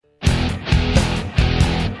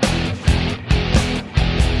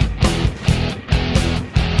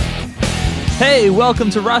Hey,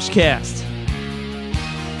 welcome to Rushcast.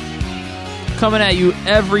 Coming at you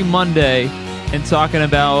every Monday and talking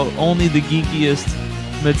about only the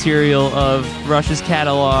geekiest material of Rush's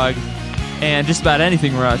catalog and just about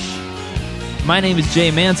anything Rush. My name is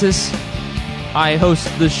Jay Mantis. I host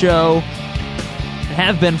the show and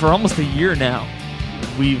have been for almost a year now.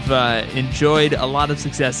 We've enjoyed a lot of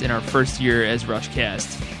success in our first year as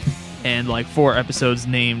Rushcast, and like 4 episodes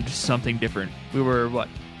named something different. We were,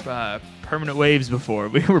 Permanent Waves before.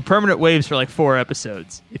 We were Permanent Waves for like 4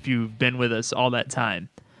 episodes, if you've been with us all that time.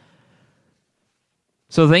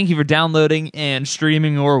 So thank you for downloading and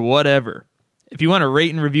streaming or whatever. If you want to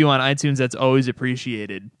rate and review on iTunes, that's always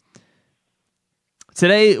appreciated.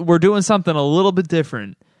 Today, we're doing something a little bit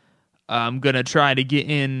different. I'm going to try to get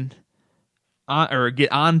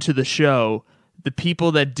onto the show the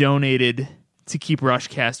people that donated to keep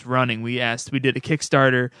Rushcast running. We did a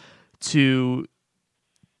Kickstarter to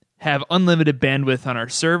have unlimited bandwidth on our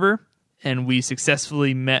server, and we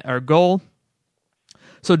successfully met our goal.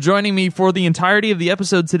 So joining me for the entirety of the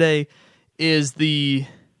episode today is the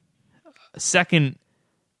second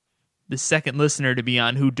listener to be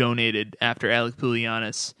on who donated after Alec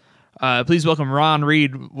Poulianis. Please welcome Ron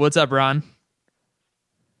Reed. What's up, Ron?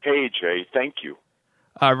 Hey, Jay. Thank you.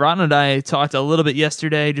 Ron and I talked a little bit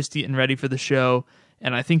yesterday, just getting ready for the show,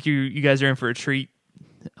 and I think you guys are in for a treat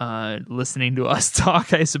listening to us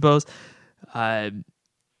talk, I suppose.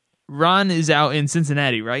 Ron is out in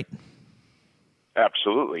Cincinnati, right?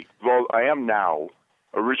 Absolutely. Well, I am now.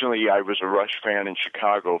 Originally, I was a Rush fan in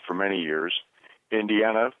Chicago for many years,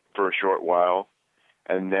 Indiana for a short while,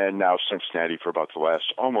 and then now Cincinnati for about the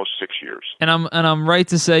last almost 6 years. And I'm right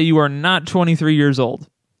to say you are not 23 years old.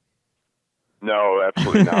 No,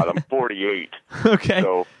 absolutely not. I'm 48. Okay.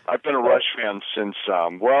 So I've been a Rush fan since,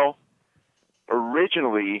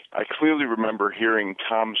 originally, I clearly remember hearing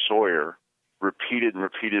Tom Sawyer repeated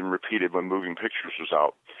when Moving Pictures was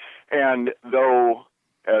out. And though,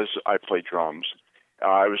 as I played drums,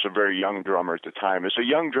 I was a very young drummer at the time. As a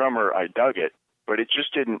young drummer, I dug it, but it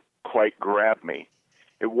just didn't quite grab me.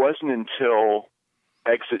 It wasn't until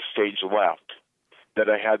Exit Stage Left that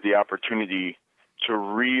I had the opportunity to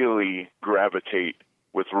really gravitate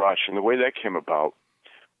with Rush. And the way that came about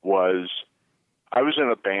was I was in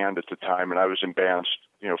a band at the time, and I was in bands,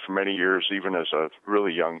 for many years, even as a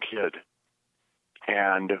really young kid.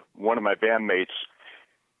 And one of my bandmates,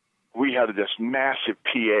 we had this massive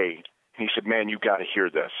PA, and he said, "Man, you got to hear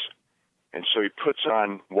this." And so he puts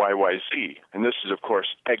on YYZ, and this is, of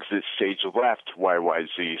course, Exit Stage Left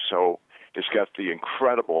YYZ. So it's got the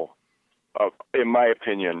incredible, in my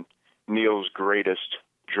opinion, Neil's greatest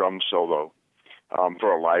drum solo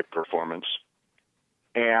for a live performance.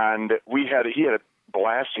 And he had it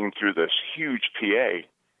blasting through this huge PA.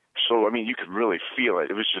 So, you could really feel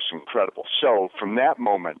it. It was just incredible. So from that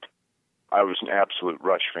moment, I was an absolute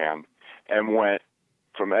Rush fan and went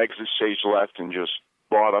from Exit Stage Left and just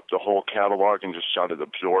bought up the whole catalog and just started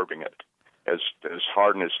absorbing it as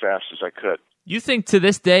hard and as fast as I could. You think to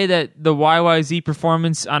this day that the YYZ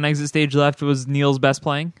performance on Exit Stage Left was Neil's best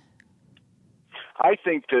playing? I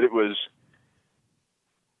think that it was,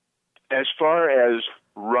 as far as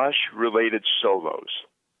Rush-related solos,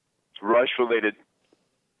 Rush-related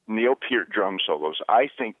Neil Peart drum solos, I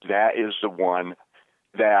think that is the one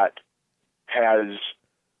that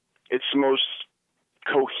it's the most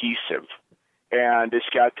cohesive. And it's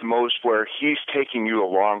got the most where he's taking you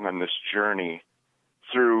along on this journey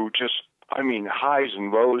through just, highs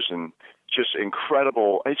and lows and just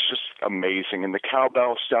incredible. It's just amazing. And the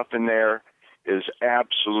cowbell stuff in there is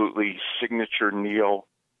absolutely signature Neil.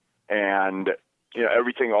 And,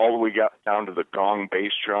 everything all the way got down to the gong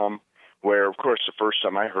bass drum, where, of course, the first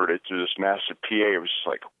time I heard it through this massive PA, it was just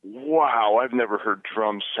like, wow, I've never heard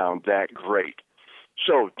drums sound that great.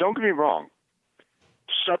 So don't get me wrong.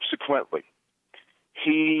 Subsequently,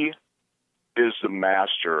 he is the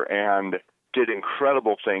master and did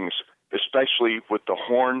incredible things, especially with the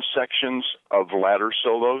horn sections of ladder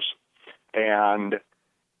solos and,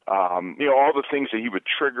 all the things that he would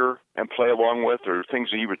trigger and play along with, or things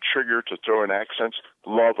that he would trigger to throw in accents.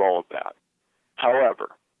 Love all of that. However,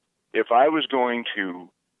 if I was going to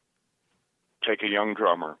take a young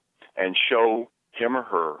drummer and show him or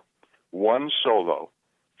her one solo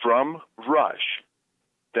from Rush,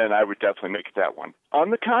 then I would definitely make it that one. On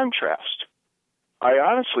the contrast, I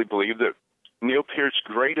honestly believe that Neil Peart's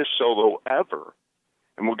greatest solo ever,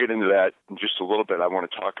 and we'll get into that in just a little bit. I want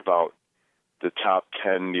to talk about the top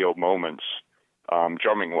 10 Neil moments,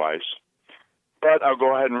 drumming-wise. But I'll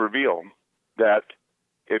go ahead and reveal that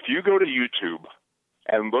if you go to YouTube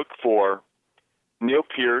and look for Neil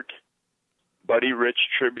Peart, Buddy Rich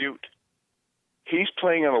tribute, He's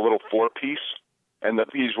playing on a little four-piece, and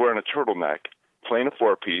he's wearing a turtleneck, playing a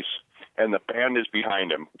four-piece, and the band is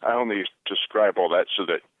behind him. I only describe all that so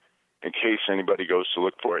that in case anybody goes to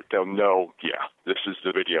look for it, they'll know, yeah, this is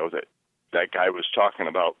the video that guy was talking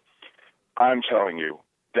about. I'm telling you,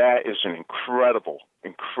 that is an incredible,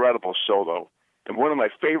 incredible solo. And one of my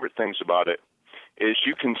favorite things about it is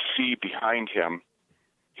you can see behind him,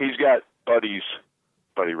 he's got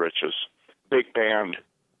Buddy Rich's big band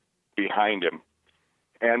behind him.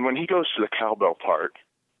 And when he goes to the cowbell part,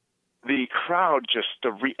 the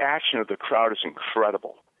reaction of the crowd is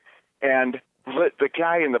incredible. And the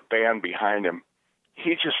guy in the band behind him,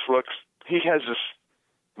 he has this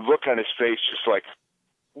look on his face just like,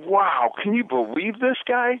 wow, can you believe this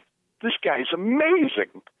guy? This guy's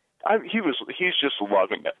amazing. He's just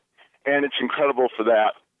loving it. And it's incredible for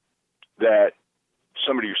that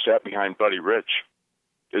somebody who sat behind Buddy Rich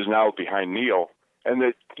is now behind Neil, and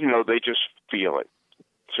that, they just feel it.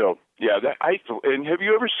 So, yeah, and have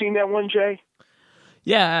you ever seen that one, Jay?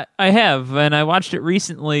 Yeah, I have, and I watched it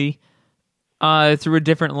recently through a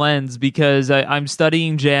different lens because I'm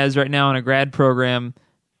studying jazz right now in a grad program,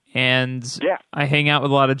 and I hang out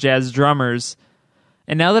with a lot of jazz drummers.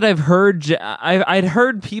 And now that I've heard, I'd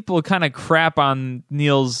heard people kind of crap on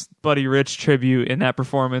Neil's Buddy Rich tribute in that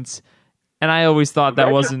performance, and I always thought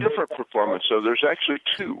that wasn't a different performance. So there's actually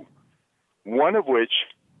two. One of which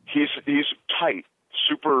he's tight,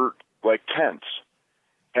 super tense,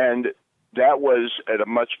 and that was at a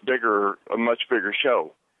much bigger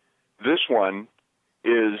show. This one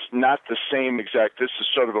is not the same exact. This is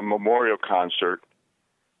sort of a memorial concert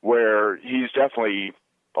where he's definitely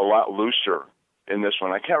a lot looser in this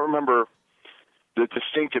one. I can't remember the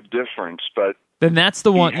distinctive difference, but then that's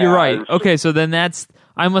the one. You're right. Okay, so then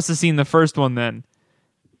I must have seen the first one then.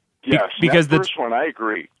 Yes, because the first one, I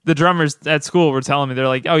agree. The drummers at school were telling me, they're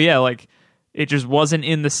like, oh yeah, it just wasn't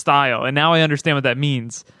in the style, and now I understand what that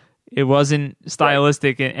means. It wasn't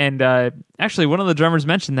stylistic, right. And actually, one of the drummers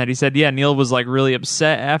mentioned that. He said, yeah, Neil was really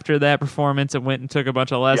upset after that performance and went and took a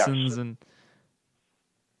bunch of lessons.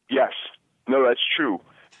 Yes, no, that's true.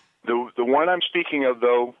 The one I'm speaking of,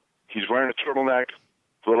 though, he's wearing a turtleneck,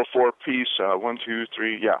 little four-piece,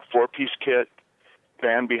 4-piece kit,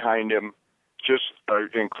 band behind him, just an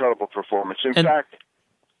incredible performance. In fact,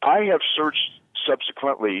 I have searched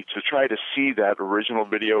subsequently to try to see that original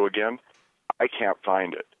video again. I can't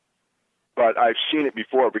find it. But I've seen it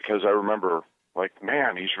before because I remember,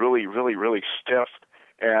 man, he's really, really, really stiff.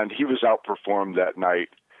 And he was outperformed that night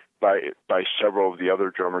by several of the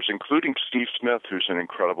other drummers, including Steve Smith, who's an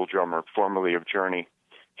incredible drummer, formerly of Journey.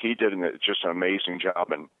 He did just an amazing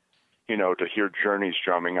job. And, to hear Journey's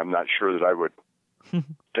drumming, I'm not sure that I would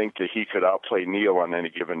think that he could outplay Neil on any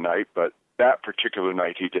given night, but that particular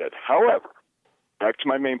night he did. However, back to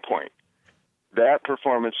my main point, that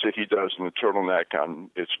performance that he does in the turtleneck on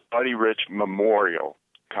its Buddy Rich Memorial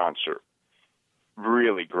concert,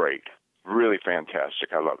 really great, really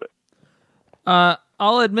fantastic. I love it.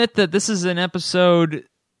 I'll admit that this is an episode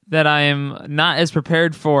that I am not as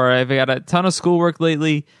prepared for. I've got a ton of schoolwork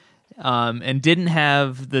lately, and didn't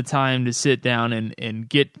have the time to sit down and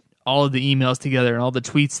get all of the emails together and all the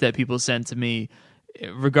tweets that people sent to me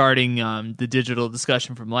regarding the digital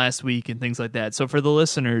discussion from last week and things like that. So for the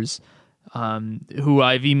listeners who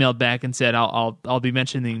I've emailed back and said I'll be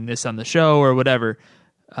mentioning this on the show or whatever,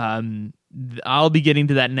 I'll be getting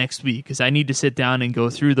to that next week because I need to sit down and go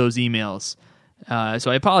through those emails.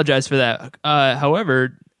 So I apologize for that.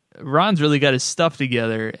 However, Ron's really got his stuff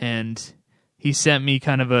together, and he sent me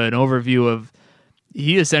kind of an overview of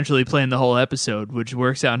he essentially planned the whole episode, which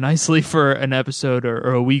works out nicely for an episode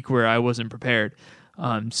or a week where I wasn't prepared.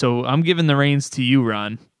 So I'm giving the reins to you,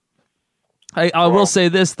 Ron. I will say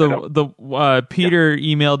this: the Peter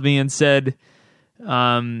emailed me and said,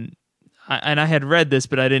 and I had read this,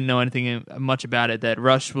 but I didn't know anything much about it. That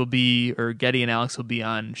Rush will be, or Geddy and Alex will be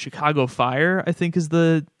on Chicago Fire, I think is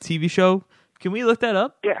the TV show. Can we look that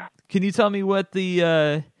up? Yeah. Can you tell me what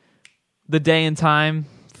the day and time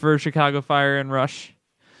for Chicago Fire and Rush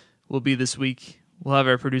will be this week? We'll have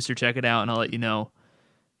our producer check it out, and I'll let you know.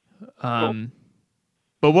 Cool.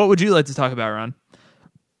 But what would you like to talk about, Ron?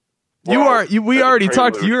 Well, we already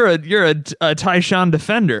talked. You're a Tyshawn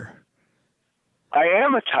defender. I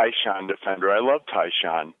am a Tyshawn defender. I love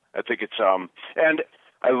Tyshawn. I think it's and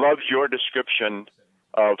I love your description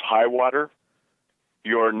of High Water,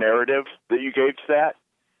 your narrative that you gave to that.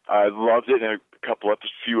 I loved it in a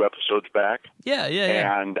few episodes back. Yeah.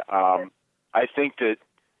 And I think that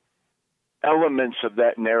elements of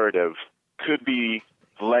that narrative could be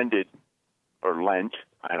blended or lent.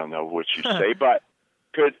 I don't know what you say, but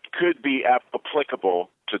could be applicable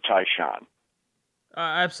to Tyshawn.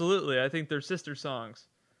 Absolutely. I think they're sister songs.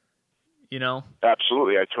 You know?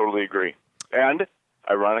 Absolutely, I totally agree. And,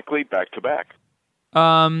 ironically, back-to-back.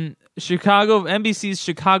 NBC's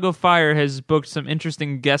Chicago Fire has booked some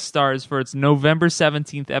interesting guest stars for its November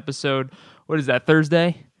 17th episode. What is that,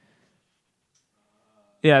 Thursday?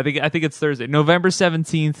 Yeah, I think it's Thursday. November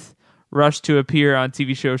 17th, Rush to appear on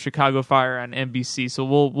TV show Chicago Fire on NBC. So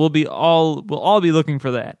we'll all be looking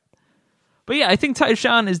for that. But yeah, I think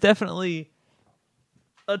Tyshawn is definitely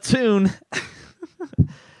a tune.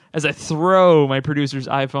 As I throw my producer's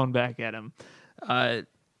iPhone back at him.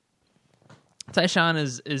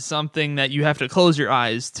 Tyshawn is something that you have to close your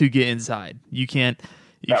eyes to get inside. You can't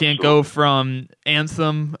go from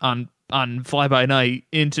Anthem on Fly By Night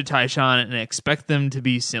into Tyshawn and expect them to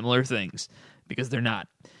be similar things, because they're not.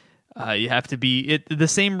 You have to be the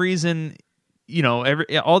same reason. You know,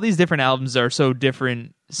 all these different albums are so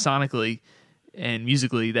different sonically and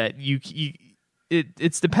musically that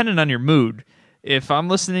it's dependent on your mood. If I'm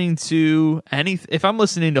listening to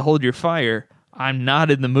Hold Your Fire, I'm not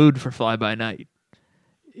in the mood for Fly By Night.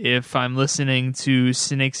 If I'm listening to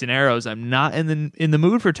Snakes and Arrows, I'm not in the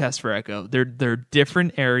mood for Test for Echo. They're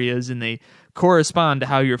different areas, and they correspond to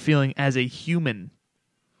how you're feeling as a human.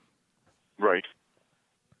 Right.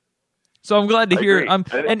 So I'm glad to hear.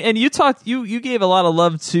 And you gave a lot of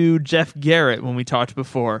love to Jeff Garrett when we talked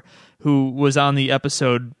before, who was on the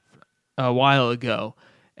episode a while ago.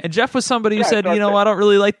 And Jeff was somebody who said, I don't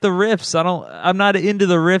really like the riffs. I'm not into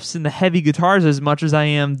the riffs and the heavy guitars as much as I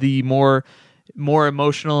am the more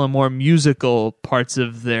emotional and more musical parts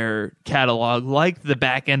of their catalog, like the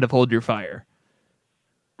back end of Hold Your Fire.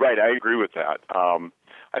 Right, I agree with that.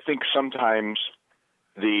 I think sometimes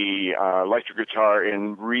the electric guitar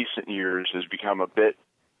in recent years has become a bit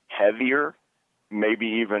heavier, maybe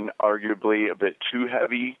even arguably a bit too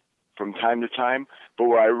heavy from time to time. But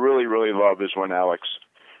what I really, really love is when Alex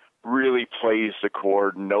really plays the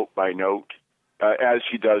chord note by note, as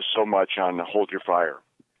he does so much on Hold Your Fire.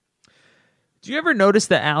 Do you ever notice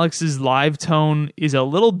that Alex's live tone is a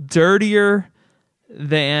little dirtier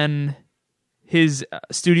than his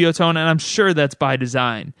studio tone? And I'm sure that's by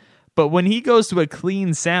design. But when he goes to a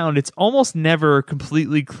clean sound, it's almost never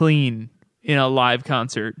completely clean in a live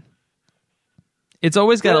concert. It's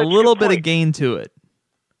always got a little bit of gain to it.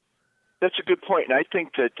 That's a good point. And I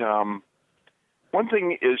think that one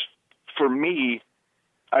thing is, for me,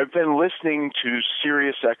 I've been listening to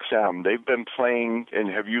Sirius XM. They've been playing, and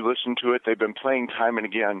have you listened to it? They've been playing time and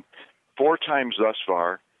again, 4 times thus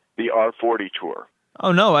far, the R40 tour.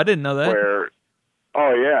 Oh, no, I didn't know that.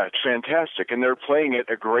 Oh, yeah, it's fantastic. And they're playing it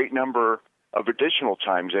a great number of additional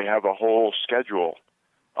times. They have a whole schedule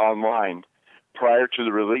online prior to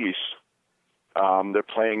the release. They're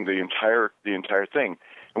playing the entire thing.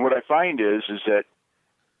 And what I find is that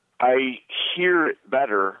I hear it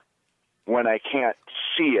better when I can't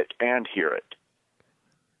see it and hear it.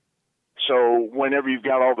 So whenever you've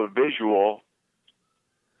got all the visual,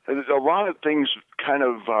 a lot of things kind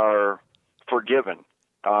of are forgiven.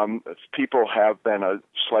 People have been a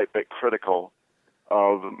slight bit critical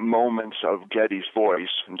of moments of Geddy's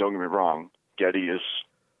voice, and don't get me wrong, Geddy is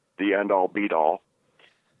the end-all, beat-all.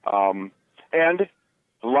 And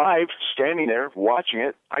live, standing there, watching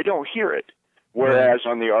it, I don't hear it. Whereas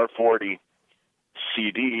on the R40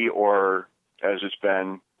 CD, or as it's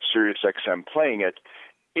been Sirius XM playing it,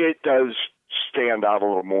 it does stand out a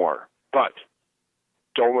little more. But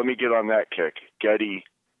don't let me get on that kick. Geddy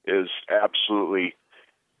is absolutely,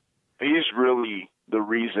 he's really the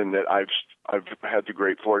reason that I've had the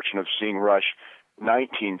great fortune of seeing Rush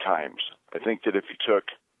 19 times. I think that if you took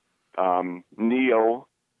Neil,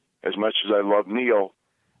 as much as I love Neil,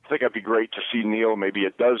 I think it'd be great to see Neil maybe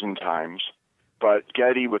 12 times. But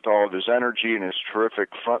Geddy, with all of his energy and his terrific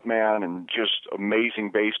frontman and just amazing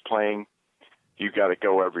bass playing, you got to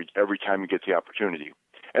go every time you get the opportunity.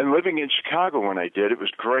 And living in Chicago when I did, it was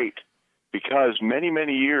great because many,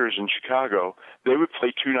 many years in Chicago, they would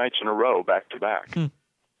play 2 nights in a row, back to back.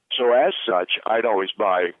 So as such, I'd always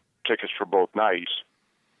buy tickets for both nights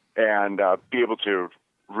and be able to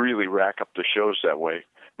really rack up the shows that way.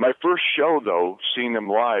 My first show, though, seeing them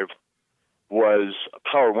live, was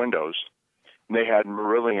Power Windows. They had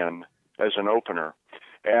Marillion as an opener,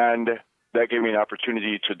 and that gave me an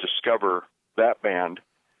opportunity to discover that band,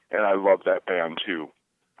 and I love that band too.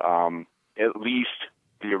 At least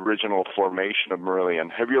the original formation of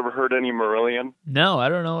Marillion. Have you ever heard any Marillion? No, I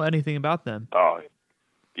don't know anything about them. Oh,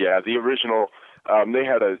 yeah, the original. They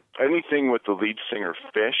had anything with the lead singer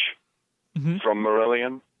Fish from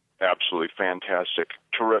Marillion. Absolutely fantastic,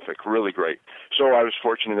 terrific, really great. So I was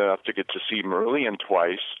fortunate enough to get to see Marillion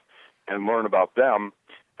twice and learn about them,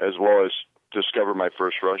 as well as discover my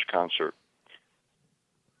first Rush concert.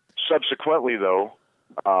 Subsequently, though,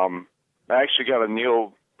 I actually got a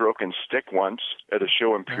Neil broken stick once at a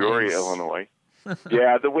show in Peoria, Nice. Illinois.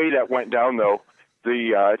 Yeah, the way that went down, though,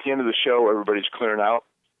 at the end of the show, everybody's clearing out,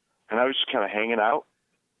 and I was just kind of hanging out,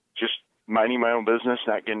 just minding my own business,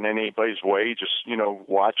 not getting in anybody's way, just,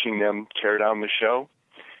 watching them tear down the show.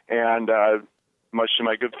 And much to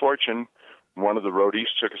my good fortune, one of the roadies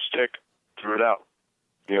took a stick, threw it out.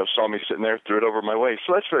 Saw me sitting there, threw it over my way.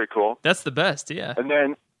 So that's very cool. That's the best, yeah. And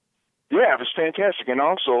then, yeah, it was fantastic. And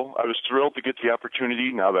also, I was thrilled to get the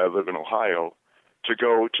opportunity, now that I live in Ohio, to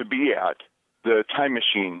go to be at the Time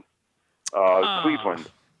Machine, Cleveland.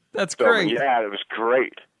 That's So, great. yeah, it was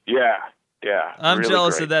great. Yeah. I'm really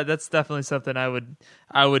jealous great. of that. That's definitely something I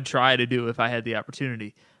would try to do if I had the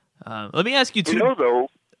opportunity. Let me ask you two. Though.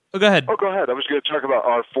 Oh, go ahead. Oh, go ahead. I was going to talk about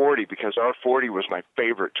R40 because R40 was my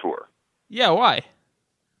favorite tour. Yeah, why?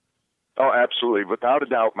 Oh, absolutely. Without a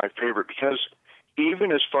doubt, my favorite because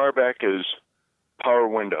even as far back as Power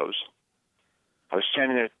Windows, I was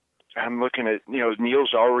standing there, I'm looking at,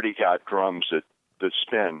 Neil's already got drums that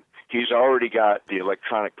spin. He's already got the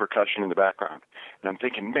electronic percussion in the background. And I'm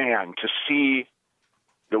thinking, man, to see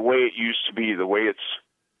the way it used to be, the way it's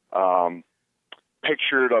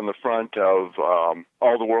pictured on the front of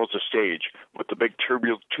All the World's a Stage with the big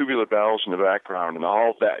tubular bells in the background and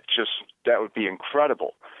all that, that would be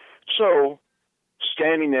incredible. So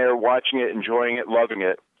standing there, watching it, enjoying it, loving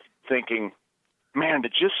it, thinking, man, to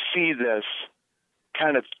just see this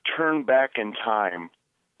kind of turn back in time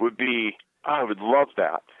would be, I would love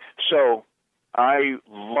that. So I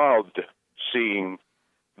loved seeing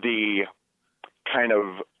the kind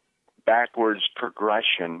of backwards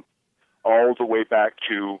progression all the way back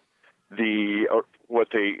to the, what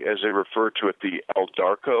they, as they refer to it, the El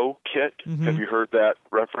Darko kit. Mm-hmm. Have you heard that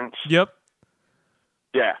reference? Yep.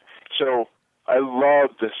 Yeah. So I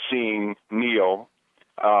loved seeing Neil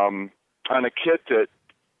on a kit that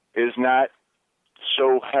is not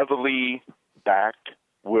so heavily backed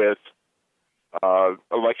with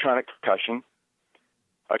electronic percussion,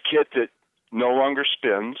 a kit that no longer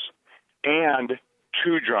spins, and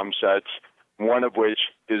 2 drum sets, one of which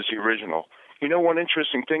is the original. One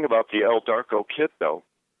interesting thing about the El Darko kit, though,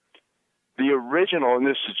 the original, and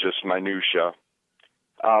this is just minutia,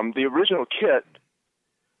 the original kit,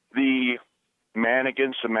 the Man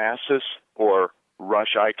Against the Masses, or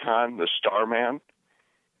Rush icon, the Starman,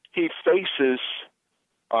 he faces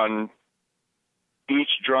on each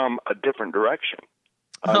drum a different direction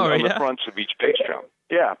on the fronts of each bass drum.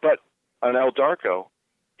 Yeah, but on El Darko,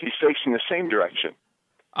 he's facing the same direction.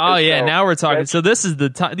 Oh, and yeah, so now we're talking. So these are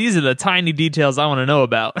the tiny details I want to know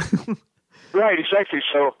about. Right, exactly.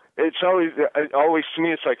 So it's always to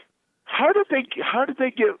me, it's like, how did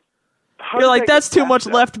they get? You're like, that's too much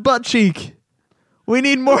left butt cheek. We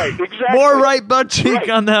need more, right, exactly. more right butt cheek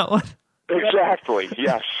on that one. Exactly.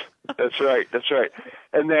 Yes, that's right.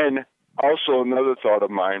 And then also another thought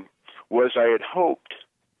of mine was I had hoped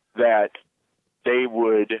that they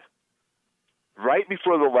would, right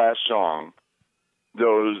before the last song,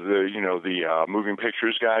 the moving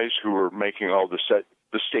pictures guys who were making all the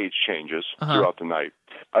stage changes throughout the night.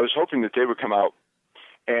 I was hoping that they would come out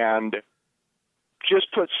and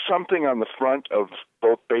just put something on the front of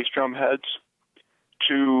both bass drum heads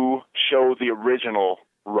to show the original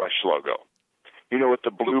Rush logo. With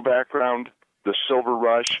the blue background, the silver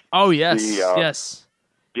Rush. Oh yes, yes.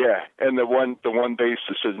 Yeah, and the one bass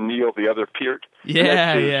that says Neil, the other Peart.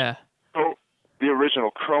 Yeah. Oh, the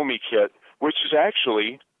original Chromie kit, which is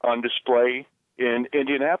actually on display in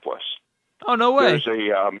Indianapolis. Oh, no way. There's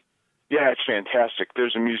it's fantastic.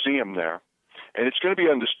 There's a museum there, and it's going to be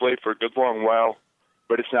on display for a good long while,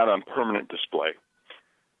 but it's not on permanent display.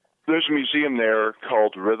 There's a museum there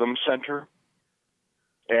called Rhythm Center,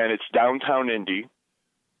 and it's downtown Indy,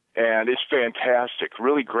 and it's fantastic.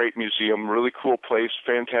 Really great museum, really cool place,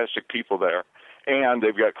 fantastic people there, and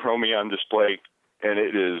they've got Chromie on display, and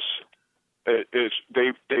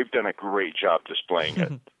they've done a great job displaying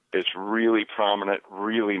it. It's really prominent,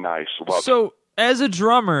 really nice. Love it. So, as a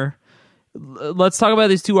drummer, let's talk about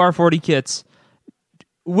these 2 R40 kits.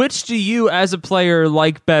 Which do you, as a player,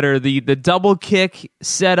 like better? The double kick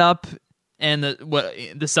setup and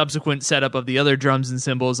the subsequent setup of the other drums and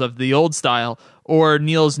cymbals of the old style, or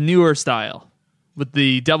Neil's newer style with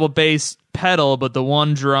the double bass pedal, but the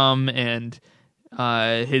one drum and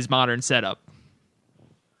his modern setup?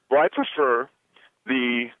 Well, I prefer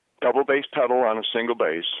the double bass pedal on a single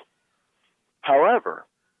bass. However,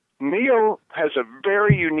 Neil has a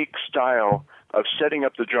very unique style of setting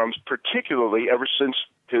up the drums, particularly ever since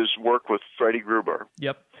his work with Freddie Gruber.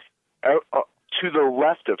 Yep. To the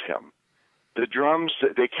left of him, the drums,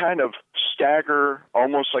 they kind of stagger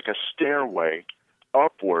almost like a stairway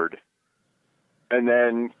upward and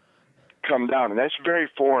then come down. And that's very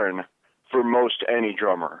foreign for most any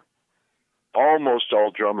drummer. Almost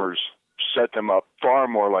all drummers set them up far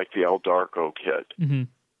more like the El Darko kit, Mm-hmm.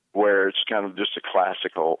 where it's kind of just a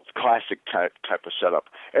classic type of setup.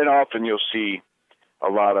 And often you'll see a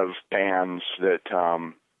lot of bands that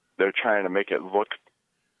they're trying to make it look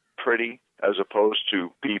pretty as opposed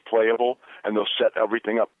to be playable, and they'll set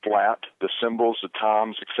everything up flat, the cymbals, the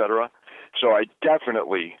toms, etc. So I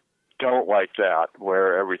definitely don't like that,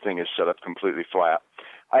 where everything is set up completely flat.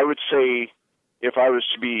 I would say if I was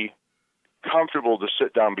to be comfortable to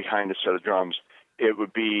sit down behind a set of drums, it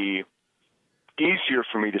would be easier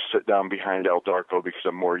for me to sit down behind El Darko because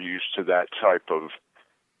I'm more used to that type of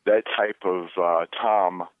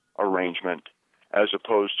tom arrangement as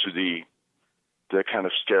opposed to the kind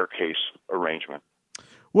of staircase arrangement.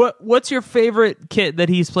 What's your favorite kit that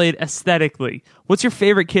he's played aesthetically? What's your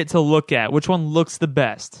favorite kit to look at? Which one looks the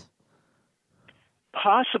best?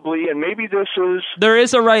 Possibly, and maybe this is... There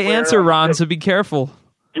is a right answer, Ron, so be careful.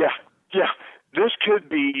 Yeah. This could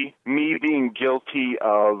be me being guilty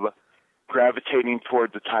of gravitating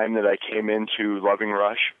toward the time that I came into loving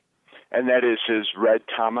Rush, and that is his red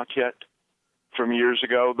Tama kit from years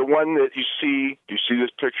ago. The one that you see this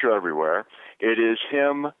picture everywhere. It is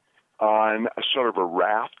him on a sort of a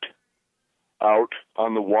raft out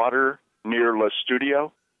on the water near La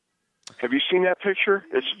Studio. Have you seen that picture?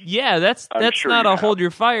 That's sure not you a have. Hold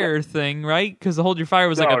Your Fire thing, right? Because the Hold Your Fire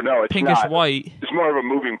was like a it's pinkish not. white. It's more of a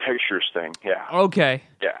moving pictures thing. Yeah. Okay.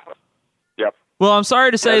 Yeah. Yep. Well, I'm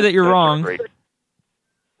sorry to say that you're wrong.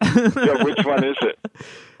 Yeah, which one is it?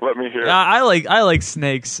 Let me hear. I like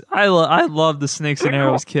Snakes. I love the Snakes and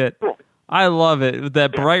Arrows kit. Cool. I love it with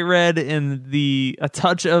that bright red and a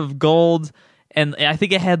touch of gold, and I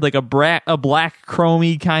think it had like a black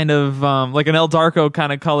chromey kind of like an El Darko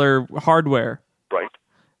kind of color hardware.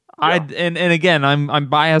 Right. And again, I'm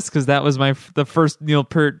biased because that was the first Neil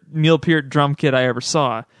Peart drum kit I ever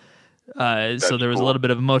saw. So there was a little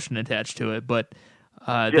bit of emotion attached to it, but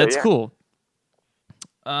that's cool.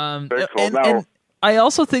 Very cool. And I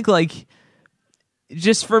also think, like,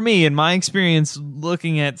 just for me, in my experience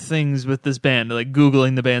looking at things with this band, like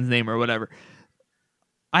Googling the band's name or whatever,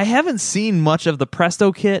 I haven't seen much of the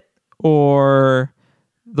Presto kit or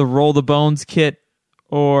the Roll the Bones kit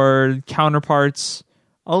or Counterparts.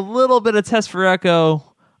 A little bit of Test for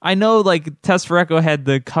Echo. I know, like, Test for Echo had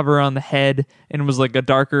the cover on the head and was like a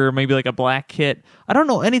darker, maybe like a black kit. I don't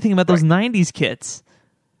know anything about those 90s kits.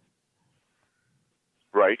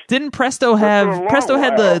 Right. Didn't Presto have... Presto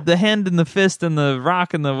had the hand and the fist and the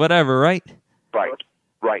rock and the whatever, right?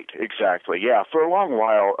 Right, exactly. Yeah, for a long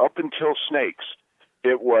while, up until Snakes,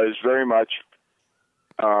 it was very much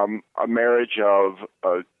a marriage of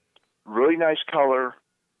a really nice color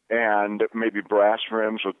and maybe brass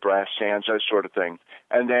rims with brass sands, that sort of thing.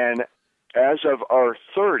 And then as of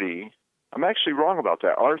R30, I'm actually wrong about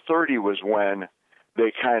that. R30 was when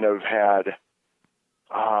they kind of had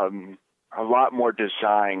a lot more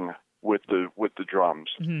design with the drums.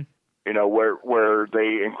 Mm-hmm. You know, where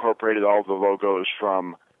they incorporated all the logos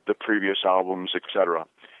from the previous albums, etc.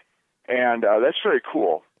 And that's very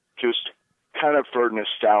cool. Just kind of for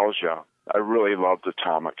nostalgia, I really love the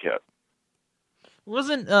Tama kit.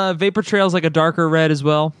 Wasn't Vapor Trails like a darker red as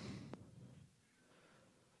well?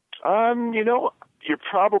 You know, you're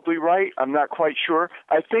probably right. I'm not quite sure.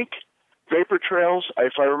 I think Vapor Trails,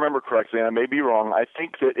 if I remember correctly, and I may be wrong, I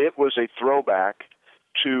think that it was a throwback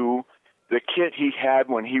to the kit he had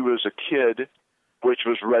when he was a kid, which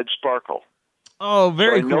was Red Sparkle. Oh,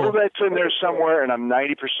 very cool. I know that's in there somewhere, and I'm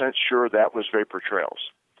 90% sure that was Vapor Trails.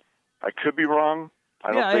 I could be wrong.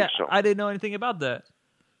 I don't think so. I didn't know anything about that.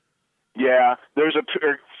 Yeah, there's a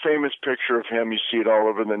famous picture of him. You see it all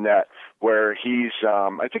over the net where he's,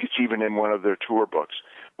 I think it's even in one of their tour books,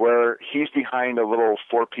 where he's behind a little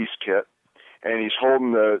four-piece kit, and he's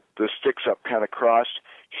holding the sticks up kind of crossed,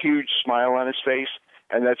 huge smile on his face,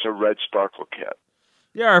 and that's a Red Sparkle kit.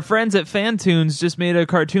 Yeah, our friends at Fantunes just made a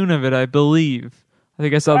cartoon of it, I believe. I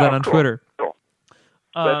think I saw that on Twitter. Cool.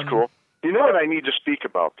 That's cool. You know what I need to speak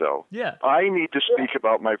about, though? Yeah. I need to speak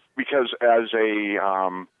about because as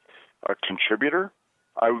a contributor,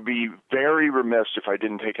 I would be very remiss if I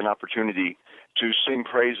didn't take an opportunity to sing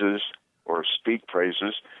praises or speak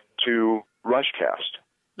praises to Rushcast.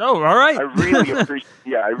 Oh, all right. I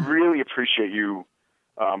really appreciate you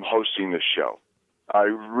hosting this show. I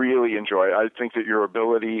really enjoy it. I think that your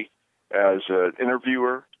ability as an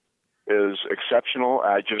interviewer is exceptional.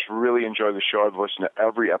 I just really enjoy the show. I've listened to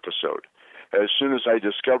every episode. As soon as I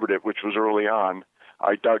discovered it, which was early on,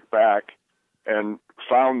 I dug back and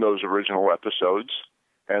found those original episodes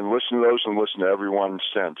and listened to those and listened to every one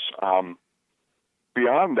since.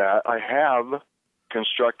 Beyond that, I have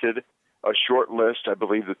constructed a short list, I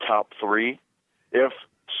believe the top 3. If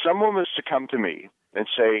someone was to come to me and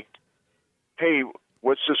say, hey,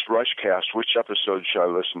 what's this Rushcast? Which episode should I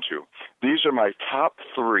listen to? These are my top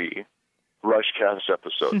 3 Rushcast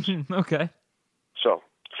episodes. Okay. So,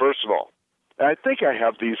 first of all, I think I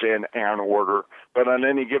have these in an order, but on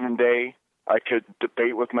any given day, I could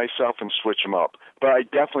debate with myself and switch them up. But I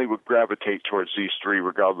definitely would gravitate towards these 3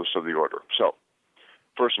 regardless of the order. So,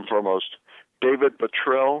 first and foremost, David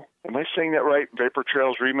Bottrill. Am I saying that right? Vapor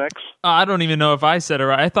Trails Remix? I don't even know if I said it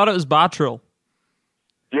right. I thought it was Bottrill.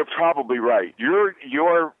 You're probably right.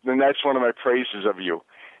 And that's one of my praises of you.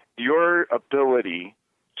 Your ability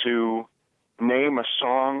to name a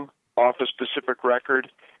song off a specific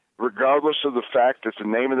record, regardless of the fact that the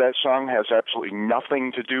name of that song has absolutely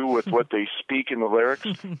nothing to do with what they speak in the lyrics,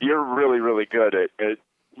 you're really, really good at it.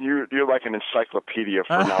 You're like an encyclopedia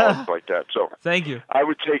for knowledge like that. So thank you. I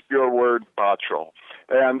would take your word, Bottrill.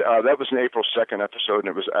 And that was an April 2nd episode, and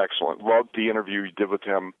it was excellent. Loved the interview you did with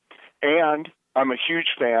him. And I'm a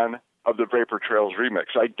huge fan of the Vapor Trails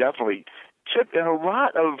remix. I definitely and a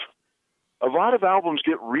lot of albums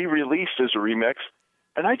get re-released as a remix,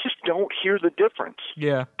 and I just don't hear the difference.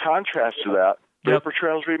 Yeah. Contrast to that, Vapor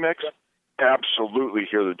Trails remix, absolutely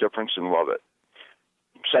hear the difference and love it.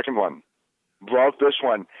 Second one, love this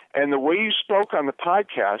one. And the way you spoke on the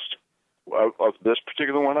podcast of this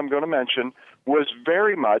particular one I'm going to mention was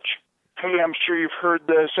very much, hey, I'm sure you've heard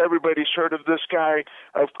this. Everybody's heard of this guy.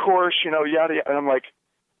 Of course, yada, yada. And I'm like,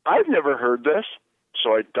 I've never heard this.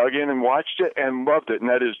 So I dug in and watched it and loved it. And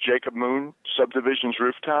that is Jacob Moon, Subdivision's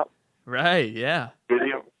Rooftop. Right, yeah.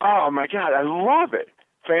 Video. Oh, my God, I love it.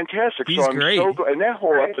 Fantastic. He's great. And that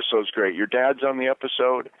whole episode's great. Your dad's on the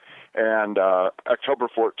episode. And October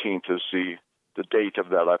 14th is the date of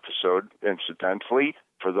that episode, incidentally,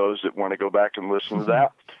 for those that want to go back and listen to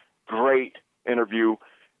that. Great interview,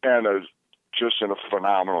 and just a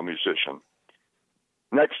phenomenal musician.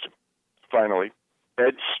 Next, finally,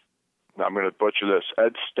 I'm going to butcher this,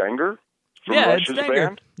 Ed Stenger from Rush's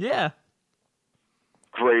band. Yeah.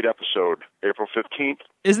 Great episode, April 15th.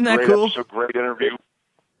 Isn't that great cool? Episode, great interview.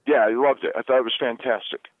 Yeah, I loved it. I thought it was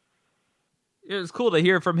fantastic. It was cool to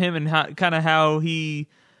hear from him and how he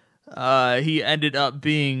ended up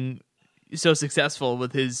being so successful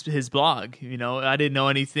with his blog. I didn't know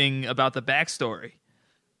anything about the backstory.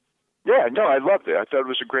 Yeah, no, I loved it. I thought it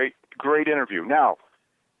was a great interview. Now,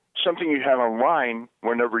 something you had online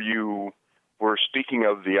whenever you were speaking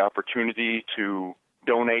of the opportunity to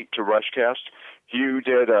donate to Rushcast, you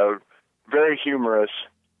did a very humorous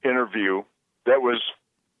interview that was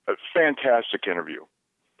a fantastic interview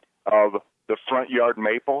of the Front Yard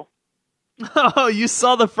Maple. Oh, you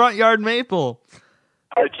saw the Front Yard Maple.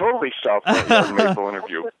 I totally saw Front Yard Maple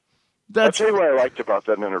interview. I'll tell you what I liked about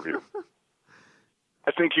that interview.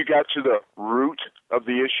 I think you got to the root of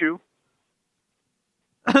the issue.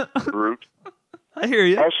 Root. I hear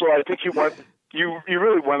you. Also, I think you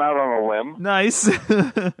really went out on a limb. Nice.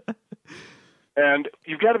 And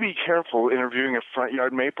you've got to be careful interviewing a Front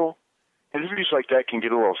Yard Maple. Interviews like that can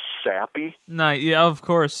get a little sappy. Nice. Yeah, of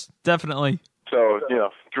course. Definitely. So,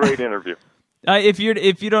 great interview. If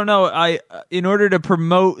you don't know, in order to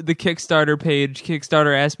promote the Kickstarter page,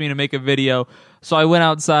 Kickstarter asked me to make a video. So I went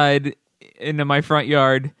outside into my front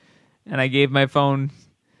yard and I gave my phone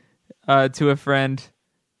to a friend,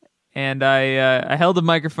 and I held the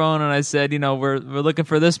microphone and I said, we're looking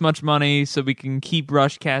for this much money so we can keep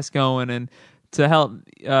Rushcast going, and to help,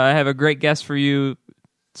 I have a great guest for you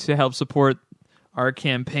to help support our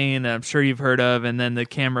campaign that I'm sure you've heard of. And then the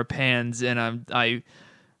camera pans, and I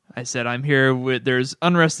said, I'm here with, there's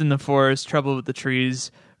unrest in the forest, trouble with the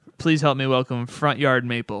trees. Please help me welcome Front Yard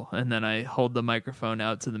Maple. And then I hold the microphone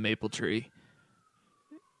out to the maple tree.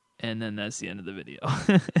 And then that's the end of the video.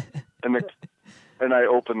 And I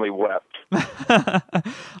openly wept.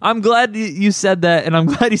 I'm glad you said that, and I'm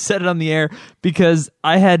glad you said it on the air, because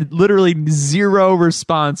I had literally zero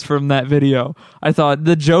response from that video. I thought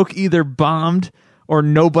the joke either bombed or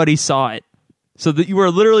nobody saw it. So that you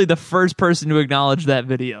were literally the first person to acknowledge that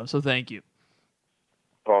video. So thank you.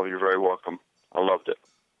 Paul, you're very welcome. I loved it.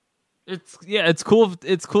 It's cool.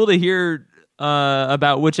 It's cool to hear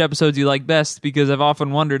about which episodes you like best, because I've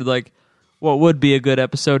often wondered, what would be a good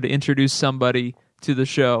episode to introduce somebody to the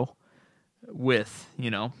show with,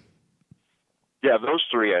 Yeah, those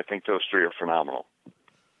three are phenomenal.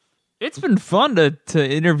 It's been fun to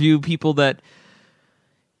interview people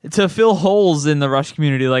to fill holes in the Rush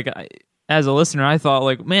community. as a listener, I thought,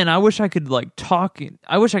 like, man, I wish I could, like, talk.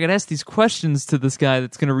 I wish I could ask these questions to this guy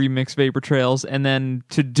that's going to remix Vapor Trails, and then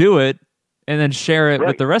to do it and then share it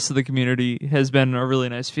with the rest of the community has been a really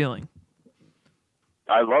nice feeling.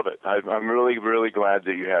 I love it. I'm really, really glad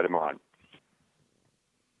that you had him on.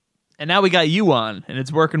 And now we got you on, and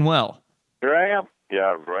it's working well. Here I am.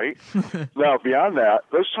 Yeah, right. Now, beyond that,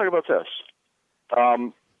 let's talk about this.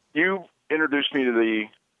 You introduced me to the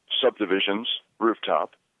Subdivisions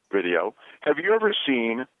rooftop video. Have you ever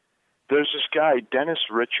seen, there's this guy, Dennis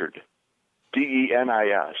Richard,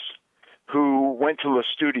 Denis, who went to the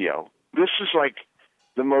studio. This is like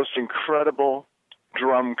the most incredible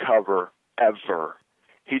drum cover ever.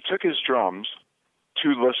 He took his drums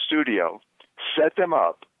to the studio, set them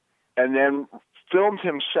up, and then filmed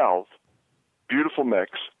himself, beautiful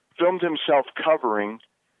mix, filmed himself covering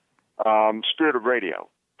Spirit of Radio.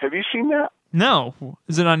 Have you seen that? No.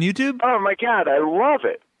 Is it on YouTube? Oh, my God, I love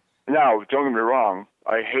it. Now, don't get me wrong,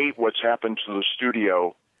 I hate what's happened to the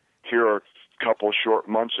studio here a couple short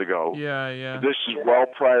months ago. Yeah. This is well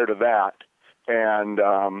prior to that. And,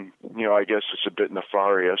 I guess it's a bit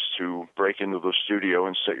nefarious to break into the studio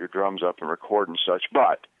and set your drums up and record and such.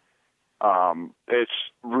 But it's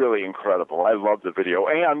really incredible. I love the video.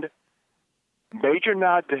 And major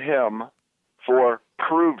nod to him for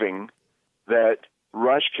proving that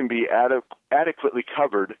Rush can be adequately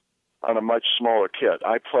covered on a much smaller kit.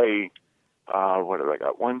 I play, what have I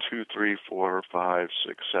got? 1, 2, 3, 4, 5,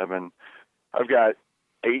 6, 7. I've got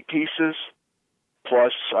 8 pieces.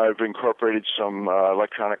 Plus, I've incorporated some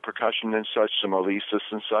electronic percussion and such, some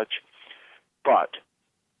Alesis and such. But,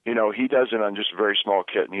 he does it on just a very small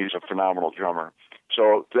kit, and he's a phenomenal drummer.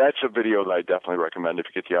 So that's a video that I definitely recommend if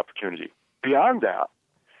you get the opportunity. Beyond that,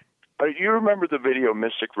 you remember the video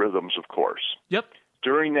Mystic Rhythms, of course. Yep.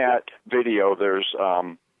 During that video, there's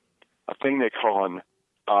a thing they call an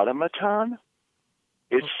automaton.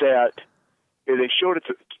 It's that they showed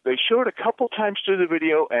it a couple times through the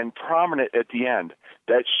video and prominent at the end.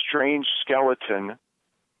 That strange skeleton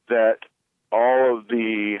that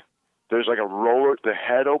there's like a roller, the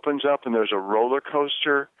head opens up and there's a roller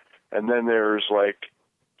coaster, and then there's like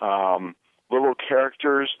little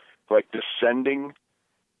characters like descending.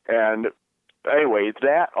 And anyway,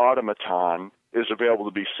 that automaton is available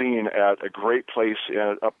to be seen at a great place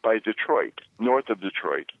up by Detroit, north of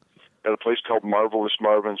Detroit, at a place called Marvelous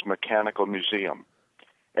Marvin's Mechanical Museum.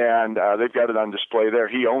 And they've got it on display there.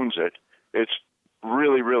 He owns it. It's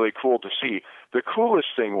really, really cool to see. The coolest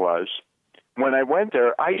thing was, when I went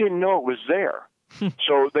there, I didn't know it was there.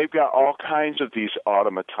 So they've got all kinds of these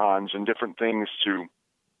automatons and different things to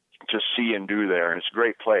see and do there, and it's a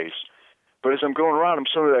great place. But as I'm going around, I'm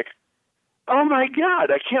sort of like, oh my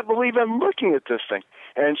God, I can't believe I'm looking at this thing.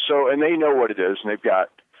 And they know what it is, and they've got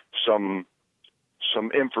some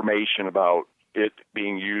information about it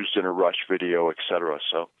being used in a Rush video, etc.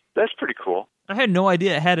 So that's pretty cool. I had no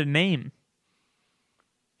idea it had a name.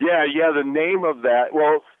 Yeah, the name of that,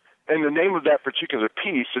 and the name of that particular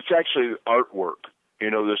piece, it's actually artwork,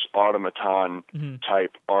 this automaton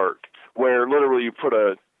type art, where literally you put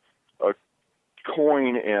a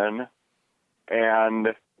coin in, and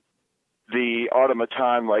the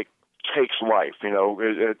automaton takes life,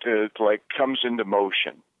 it like comes into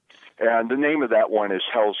motion. And the name of that one is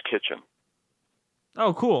Hell's Kitchen.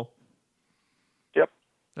 Oh, cool. Yep.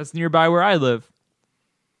 That's nearby where I live.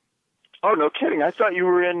 Oh, no kidding. I thought you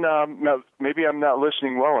were in, maybe I'm not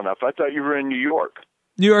listening well enough. I thought you were in New York.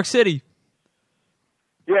 New York City.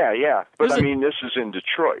 Yeah. But this is in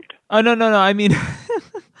Detroit. Oh, no. I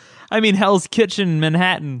mean, Hell's Kitchen,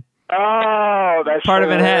 Manhattan. Oh, that's part of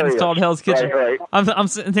Manhattan's called Hell's Kitchen. Right. I'm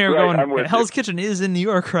sitting there going, Hell's Kitchen is in New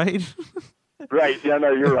York, right? Right. Yeah,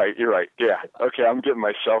 no, you're right. Yeah. Okay, I'm getting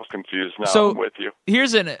myself confused now. So I'm with you.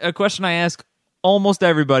 Here's a question I ask almost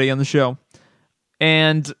everybody on the show.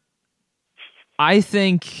 And I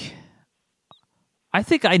think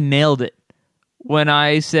I nailed it when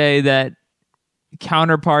I say that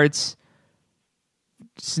Counterparts,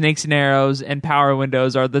 Snakes and Arrows, and Power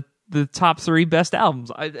Windows are the top 3 best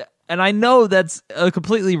albums. And I know that's a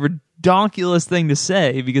completely redonkulous thing to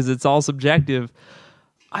say because it's all subjective.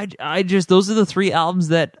 I just, those are the 3 albums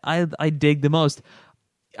that I dig the most.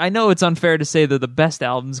 I know it's unfair to say they're the best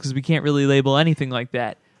albums because we can't really label anything like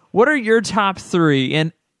that. What are your top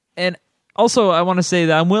 3? And also, I want to say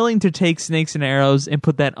that I'm willing to take Snakes and Arrows and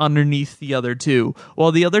put that underneath the other 2.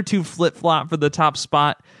 While the other 2 flip-flop for the top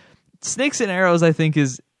spot, Snakes and Arrows, I think,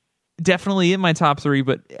 is definitely in my top 3,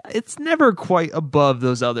 but it's never quite above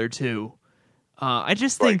those other 2. I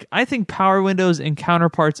think Power Windows and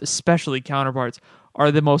Counterparts, especially Counterparts, are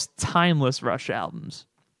the most timeless Rush albums.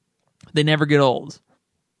 They never get old.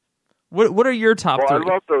 What are your top Well,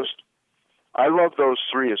 three? I love those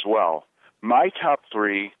three as well. My top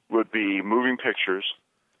three would be Moving Pictures,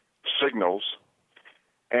 Signals,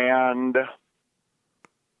 and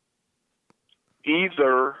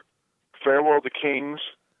either Farewell to Kings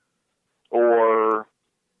or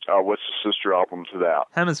what's the sister album to that?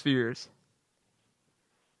 Hemispheres.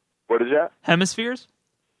 What is that? Hemispheres?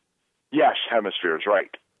 Yes, Hemispheres, right.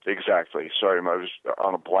 Exactly. Sorry, I was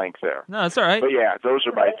on a blank there. No, it's all right. But yeah, those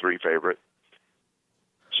are my three favorite.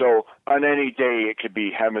 So on any day, it could be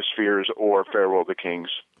Hemispheres or Farewell to Kings.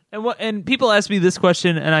 And people ask me this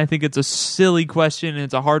question, and I think it's a silly question, and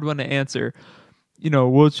it's a hard one to answer.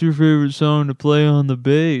 What's your favorite song to play on the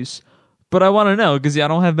bass? But I want to know, because I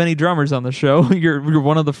don't have many drummers on the show. You're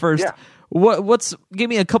one of the first. Yeah. Give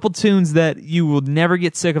me a couple tunes that you will never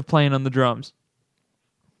get sick of playing on the drums.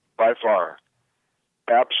 By far.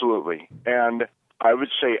 Absolutely. And I would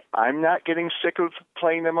say I'm not getting sick of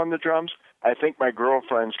playing them on the drums. I think my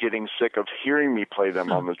girlfriend's getting sick of hearing me play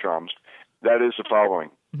them on the drums. That is the following.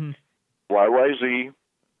 Mm-hmm. YYZ,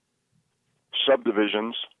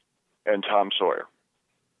 Subdivisions, and Tom Sawyer.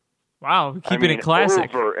 Wow, keeping it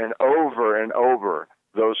classic. Over and over and over,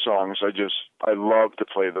 those songs, I love to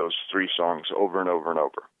play those three songs over and over and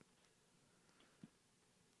over.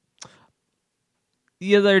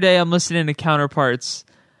 The other day, I'm listening to Counterparts,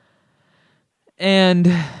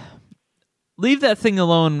 and Leave That Thing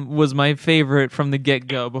Alone was my favorite from the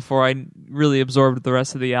get-go before I really absorbed the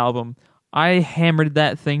rest of the album. I hammered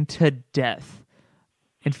that thing to death.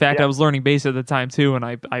 In fact, I was learning bass at the time, too, and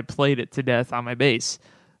I played it to death on my bass.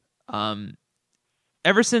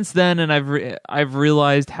 Ever since then, and I've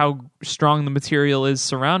realized how strong the material is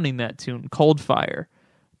surrounding that tune. Cold Fire,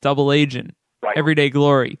 Double Agent, Right. Everyday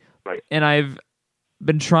Glory. Right. And I've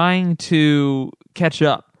been trying to catch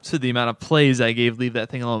up to the amount of plays I gave Leave That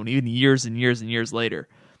Thing Alone, even years and years and years later.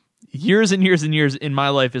 Years and years and years in my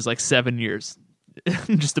life is like 7 years,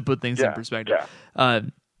 just to put things in perspective. Yeah.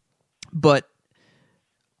 But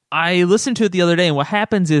I listened to it the other day, and what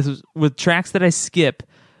happens is with tracks that I skip,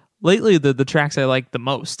 lately the tracks I like the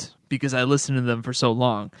most, because I listened to them for so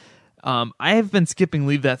long, I have been skipping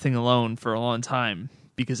Leave That Thing Alone for a long time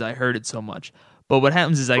because I heard it so much. But what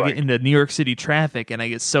happens is I get into New York City traffic, and I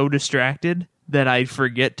get so distracted that I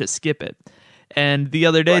forget to skip it. And the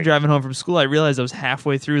other day, driving home from school, I realized I was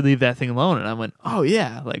halfway through Leave That Thing Alone, and I went, oh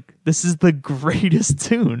yeah, like, this is the greatest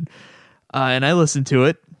tune. And I listened to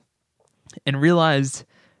it and realized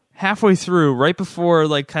halfway through, right before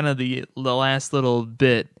like kind of the last little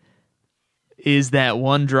bit, is that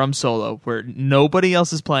one drum solo where nobody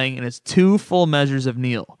else is playing, and it's 2 full measures of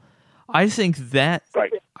Neil. I think that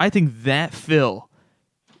fill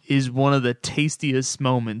is one of the tastiest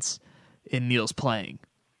moments in Neil's playing.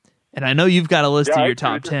 And I know you've got a list of your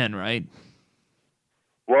top 10, right?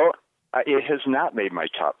 Well, it has not made my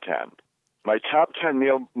top 10. My top 10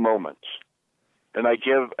 Neil moments. And I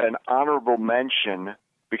give an honorable mention,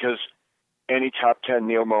 because any top 10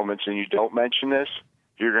 Neil moments and you don't mention this,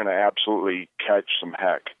 you're going to absolutely catch some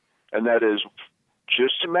heck. And that is,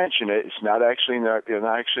 just to mention it, it's not actually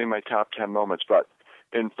in my top 10 moments, but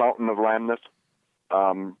in Fountain of Lamneth,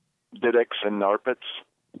 Diddicks and Narpitz,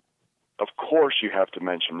 of course you have to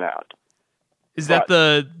mention that. Is that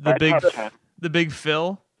the big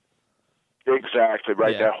fill? Exactly,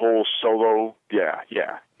 right. Yeah. That whole solo, yeah.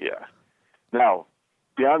 Now,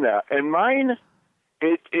 beyond that, and mine,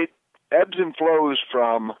 it ebbs and flows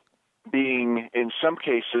from being, in some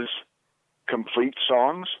cases, complete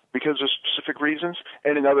songs because of specific reasons,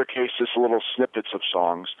 and in other cases, little snippets of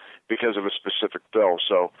songs because of a specific fill.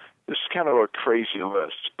 So this is kind of a crazy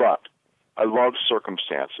list, but I love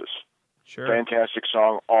Circumstances. Sure. Fantastic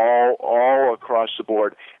song all across the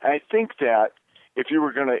board. And I think that if you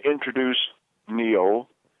were going to introduce Neil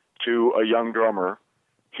to a young drummer,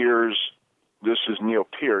 this is Neil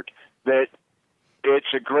Peart, that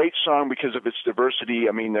it's a great song because of its diversity.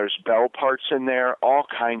 I mean, there's bell parts in there, all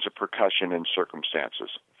kinds of percussion and Circumstances.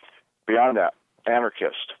 Beyond that,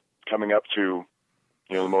 Anarchist, coming up to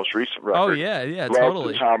the most recent record. Oh, yeah, love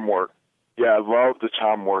totally. The Tom work. Yeah, I love the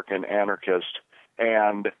Tom work in Anarchist.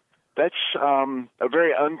 And that's a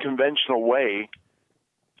very unconventional way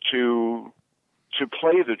to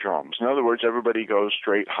play the drums. In other words, everybody goes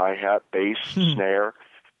straight hi-hat, bass, snare,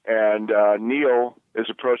 and Neil is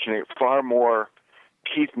approaching it far more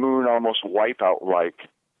Keith Moon, almost Wipeout-like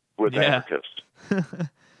with Anarchist.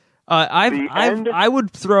 I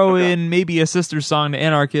would throw in maybe a sister song to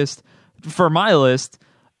Anarchist for my list.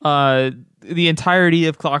 The entirety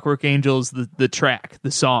of Clockwork Angels, the track,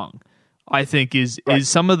 the song, I think is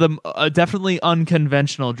some of the definitely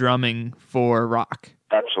unconventional drumming for rock.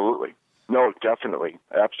 Absolutely. No, definitely.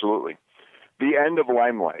 Absolutely. The end of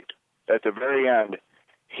Limelight. At the very end,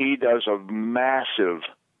 he does a massive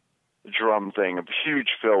drum thing, a huge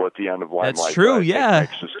fill at the end of Limelight. That's true, yeah.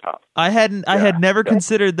 I had never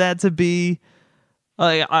considered that to be...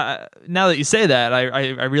 now that you say that,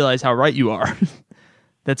 I realize how right you are.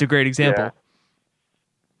 That's a great example. Yeah.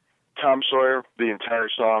 Tom Sawyer, the entire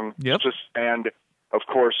song. Yep. And, of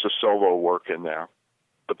course, the solo work in there,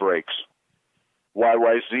 the breaks.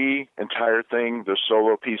 YYZ, entire thing, the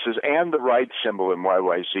solo pieces, and the ride cymbal in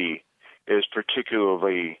YYZ is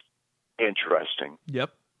particularly interesting.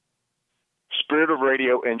 Yep. Spirit of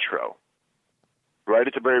Radio intro. Right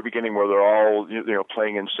at the very beginning where they're all,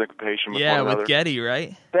 playing in syncopation with one another. Yeah, with Geddy,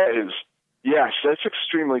 right? Yes, that's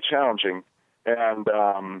extremely challenging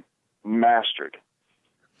and mastered.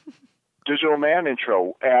 Digital Man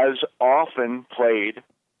intro, as often played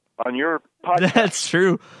on your podcast. That's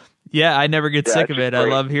true. Yeah, I never get sick of it. Great. I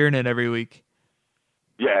love hearing it every week.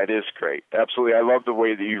 Yeah, it is great. Absolutely. I love the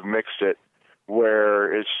way that you've mixed it,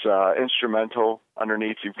 where it's instrumental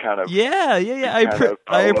underneath. You've kind of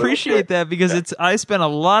I appreciate that because I spent a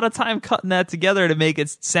lot of time cutting that together to make it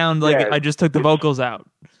sound like I just took the vocals out.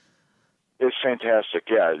 It's fantastic.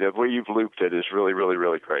 Yeah, the way you've looped it is really, really,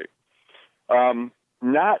 really great.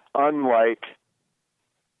 Not unlike,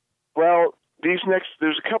 well, there's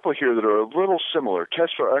a couple here that are a little similar.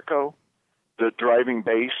 Test for Echo, the driving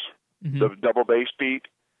bass, the double bass beat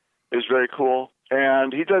is very cool.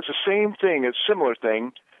 And he does the same thing, a similar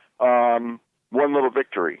thing, One Little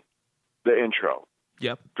Victory, the intro.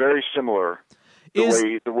 Yep. Very similar.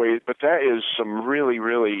 The way, but that is some really,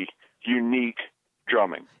 really unique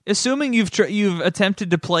drumming. Assuming you've attempted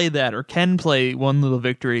to play that or can play One Little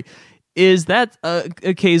Victory, is that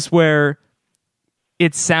a case where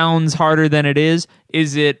it sounds harder than it is?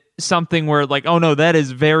 Is it something where like, oh no, that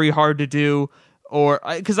is very hard to do? Or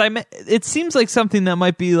because it seems like something that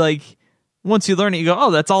might be like, once you learn it, you go,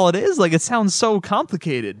 oh, that's all it is? Like, it sounds so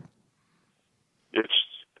complicated.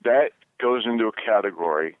 That goes into a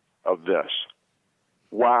category of this.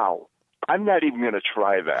 Wow, I'm not even going to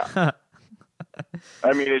try that.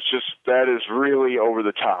 I mean, that is really over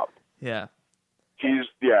the top. Yeah.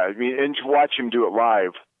 And to watch him do it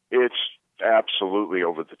live, it's absolutely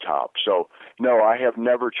over the top. So, no, I have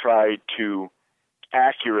never tried to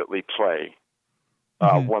accurately play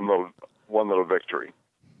One Little Victory.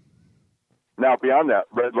 Now, beyond that,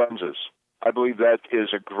 Red Lenses. I believe that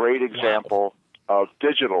is a great example of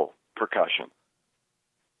digital percussion,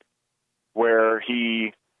 where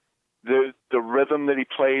the rhythm that he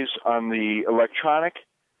plays on the electronic,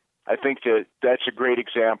 I think that's a great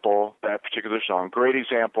example, that particular song, great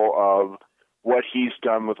example of what he's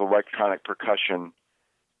done with electronic percussion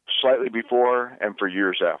slightly before and for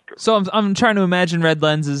years after. So I'm trying to imagine Red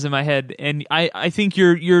Lenses in my head, and I think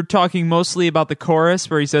you're talking mostly about the chorus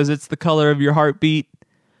where he says it's the color of your heartbeat.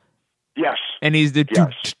 Yes. And he's the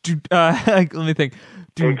let me think.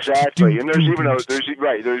 Exactly. And any of the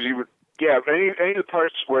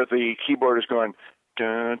parts where the keyboard is going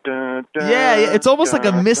dun, dun, dun, yeah, it's almost like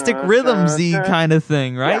a Mystic Rhythms-y kind of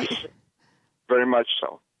thing, right? Yes. Very much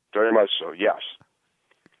so. Very much so, yes.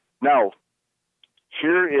 Now,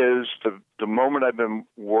 here is the moment I've been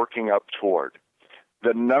working up toward.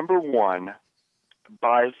 The number one,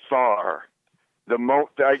 by far,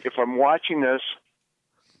 if I'm watching this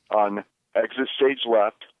on Exit Stage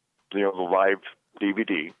Left, the live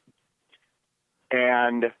DVD,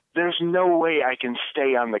 and there's no way I can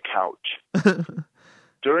stay on the couch.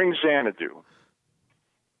 During Xanadu,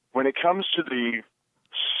 when it comes to the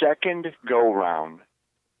second go-round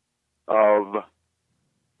of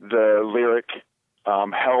the lyric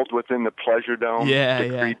held within the Pleasure Dome,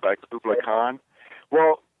 decreed by Kublai Khan,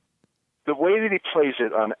 well, the way that he plays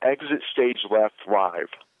it on Exit Stage Left live,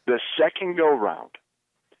 the second go-round,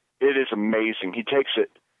 it is amazing. He takes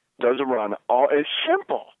it, does a run, it's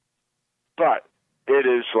simple, but it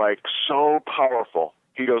is like so powerful.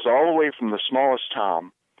 He goes all the way from the smallest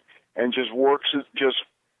tom and just works it just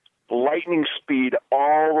lightning speed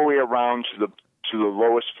all the way around to the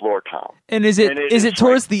lowest floor tom. And is it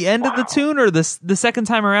towards the end of the tune or the second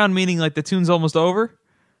time around, meaning like the tune's almost over?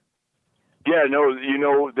 Yeah, no,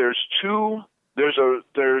 there's two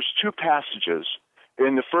passages.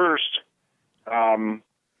 In the first,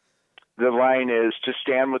 the line is to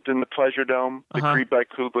stand within the Pleasure Dome, decreed by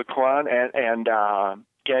Kublai Khan, and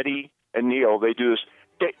Geddy and Neil, they do this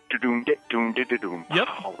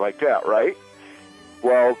like that, right?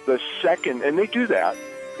 Well, the second, and they do that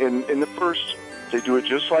in the first, they do it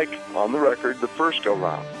just like on the record, the first go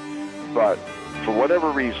round. But for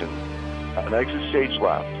whatever reason, on Exit Stage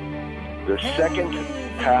Left, the second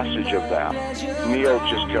passage of that, Neil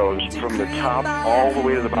just goes from the top all the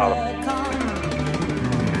way to the bottom.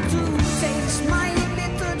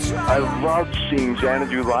 I loved seeing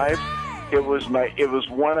Xanadu live. It was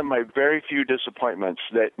one of my very few disappointments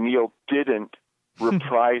that Neil didn't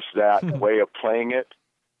reprise that way of playing it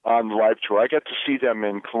on the live tour. I got to see them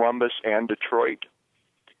in Columbus and Detroit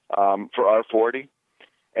for R40,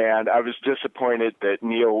 and I was disappointed that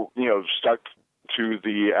Neil, stuck to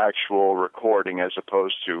the actual recording as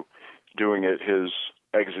opposed to doing it his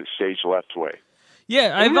exit stage left way.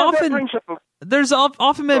 Yeah, there's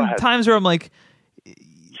often been times where I'm like,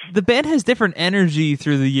 the band has different energy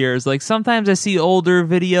through the years. Like sometimes I see older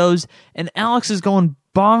videos and Alex is going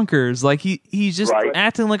bonkers. Like he's just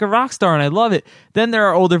acting like a rock star, and I love it. Then there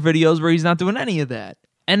are older videos where he's not doing any of that.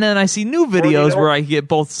 And then I see new videos where I get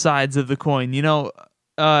both sides of the coin.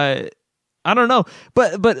 I don't know.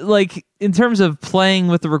 But like in terms of playing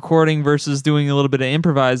with the recording versus doing a little bit of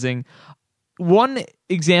improvising, one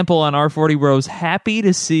example on R40 where I was happy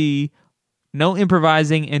to see no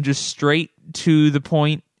improvising and just straight to the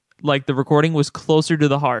point, like the recording was Closer to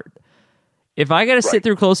the Heart. If I got to sit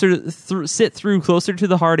through Closer to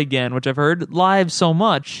the Heart again, which I've heard live so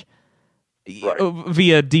much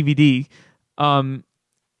via DVD,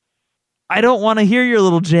 I don't want to hear your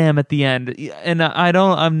little jam at the end. And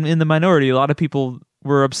I'm in the minority. A lot of people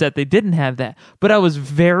were upset they didn't have that. But it was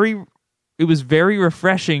very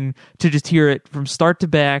refreshing to just hear it from start to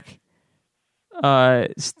back,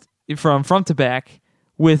 from front to back,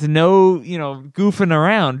 with no, goofing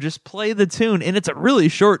around. Just play the tune, and it's a really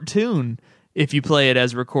short tune if you play it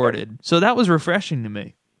as recorded. So that was refreshing to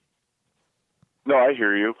me. No, I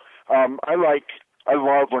hear you. I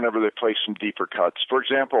love whenever they play some deeper cuts. For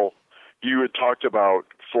example, you had talked about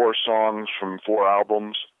 4 songs from 4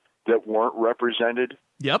 albums that weren't represented.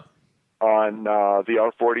 Yep. On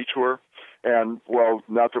the R40 tour. And, well,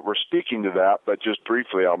 not that we're speaking to that, but just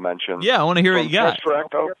briefly I'll mention. Yeah, I want to hear what you got. Test for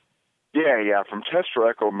Echo. Yeah. From Test for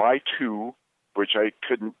Echo, my 2, which I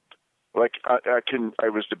couldn't, I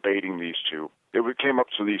was debating these 2. It came up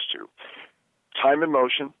to these 2. Time and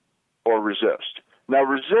Motion or Resist. Now,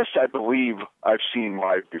 Resist, I believe I've seen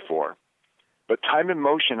live before. But Time and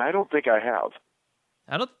Motion, I don't think I have.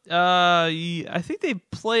 I think they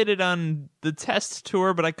played it on the Test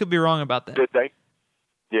tour, but I could be wrong about that. Did they?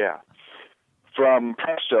 Yeah. From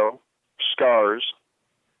Presto, Scars,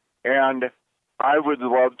 and I would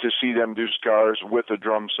love to see them do Scars with a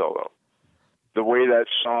drum solo. The way that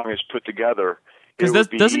song is put together,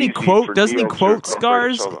 doesn't he quote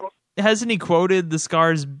Scars? Hasn't he quoted the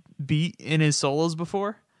Scars beat in his solos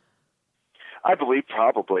before? I believe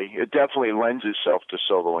probably. It definitely lends itself to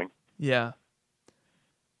soloing. Yeah.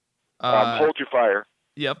 Hold Your Fire.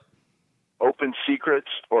 Yep. Open Secrets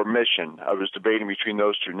or Mission. I was debating between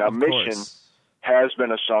those 2. Now, Mission has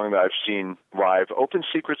been a song that I've seen live. Open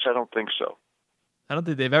Secrets, I don't think so. I don't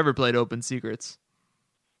think they've ever played Open Secrets.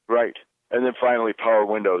 Right. And then finally, Power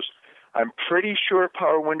Windows. I'm pretty sure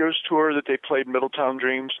Power Windows tour that they played Middletown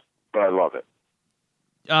Dreams, but I love it.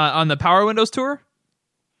 On the Power Windows tour?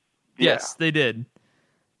 Yeah. Yes, they did.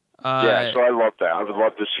 So I love that. I would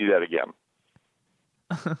love to see that again.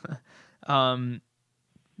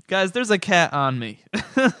 Guys, there's a cat on me.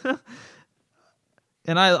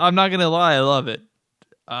 And I'm not going to lie, I love it.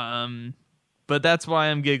 But that's why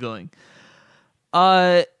I'm giggling.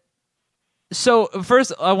 So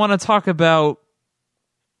first I want to talk about,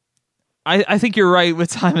 I think you're right with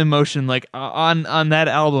Time and Motion. Like on that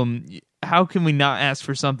album, how can we not ask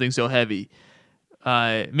for something so heavy?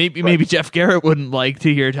 Maybe Jeff Garrett wouldn't like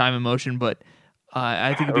to hear Time and Motion, but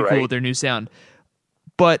I think it'd be cool with their new sound.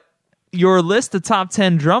 But your list of top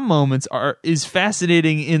 10 drum moments is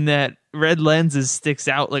fascinating in that Red Lenses sticks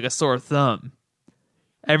out like a sore thumb.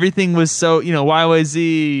 Everything was so,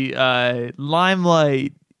 YYZ,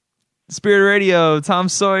 Limelight, Spirit Radio, Tom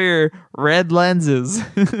Sawyer, Red Lenses.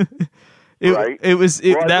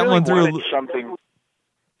 That one through something.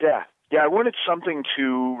 Yeah, I wanted something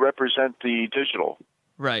to represent the digital,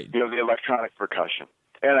 right? The electronic percussion,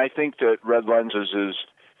 and I think that Red Lenses is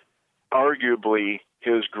arguably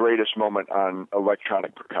his greatest moment on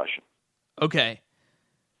electronic percussion. Okay,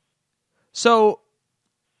 so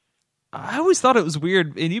I always thought it was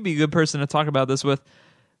weird, and you'd be a good person to talk about this with.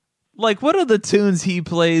 Like, what are the tunes he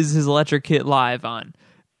plays his electric kit live on?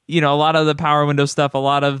 A lot of the Power Window stuff, a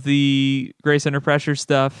lot of the Grace Under Pressure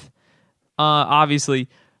stuff, obviously.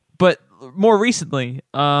 But more recently,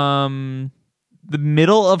 the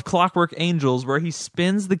middle of Clockwork Angels, where he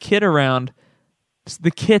spins the kit around,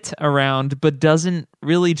 but doesn't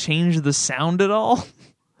really change the sound at all.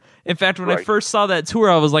 In fact, when I first saw that tour,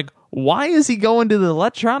 I was like, why is he going to the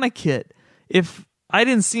electronic kit? If I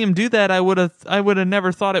didn't see him do that, I would have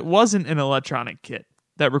never thought it wasn't an electronic kit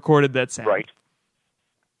that recorded that sound. Right.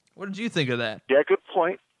 What did you think of that? Yeah, good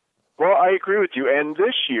point. Well, I agree with you. And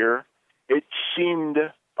this year, it seemed,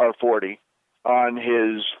 R40, on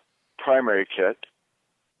his primary kit,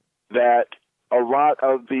 that a lot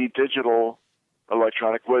of the digital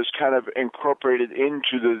electronic was kind of incorporated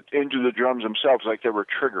into the drums themselves, like there were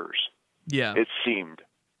triggers. Yeah. It seemed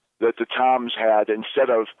that the toms had, instead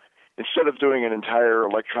of doing an entire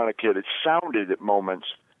electronic kit, it sounded at moments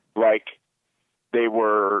like they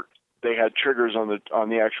had triggers on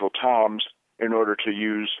the actual toms in order to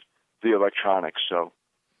use the electronics. So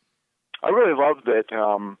I really love that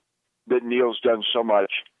that Neil's done so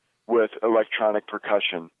much with electronic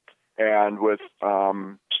percussion and with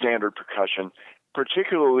standard percussion,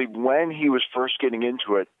 particularly when he was first getting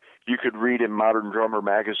into it. You could read in Modern Drummer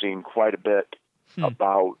magazine quite a bit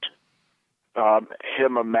about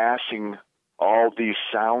him amassing all these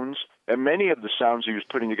sounds, and many of the sounds he was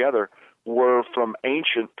putting together were from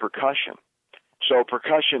ancient percussion. So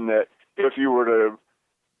percussion that if you were to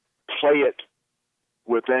play it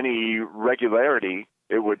with any regularity,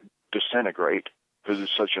 it would disintegrate because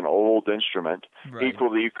it's such an old instrument. Right.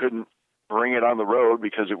 Equally, you couldn't bring it on the road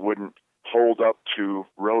because it wouldn't hold up to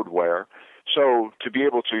road wear. So to be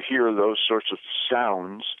able to hear those sorts of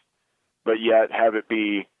sounds, but yet have it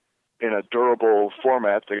be in a durable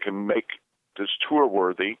format that can make this tour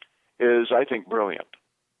worthy is, I think, brilliant.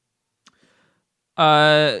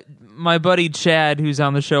 My buddy Chad, who's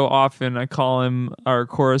on the show often, I call him our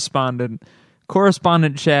correspondent.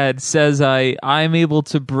 Correspondent Chad says I'm able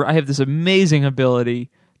to. I have this amazing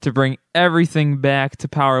ability to bring everything back to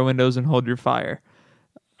Power Windows and Hold Your Fire.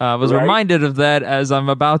 I was reminded of that as I'm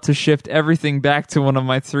about to shift everything back to one of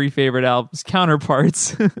my 3 favorite albums,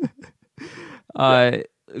 Counterparts.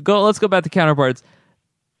 Let's go back to Counterparts.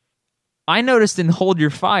 I noticed in Hold Your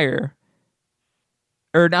Fire,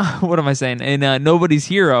 or now, what am I saying? In Nobody's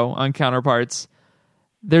Hero on Counterparts,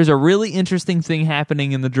 there's a really interesting thing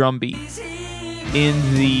happening in the drum beat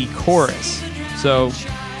in the chorus. So,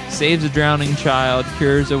 saves a drowning child,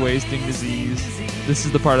 cures a wasting disease. This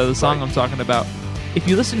is the part of the song I'm talking about. If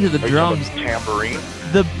you listen to the drums, tambourine.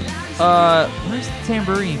 Where's the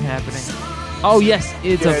tambourine happening? Oh yes,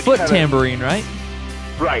 it's a foot tambourine, right?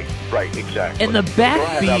 Right, exactly. And the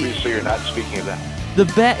backbeat. Obviously, you're not speaking of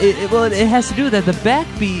that. It has to do with that. The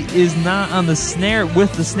backbeat is not on the snare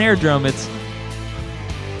with the snare drum. It's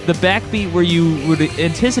the backbeat where you would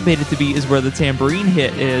anticipate it to be is where the tambourine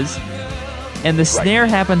hit is, and the snare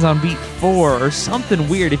happens on beat 4 or something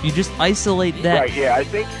weird. If you just isolate that, right? Yeah, I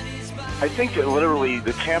think that literally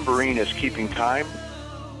the tambourine is keeping time,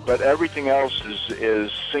 but everything else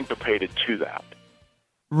is syncopated to that.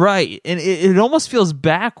 Right, and it almost feels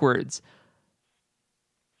backwards.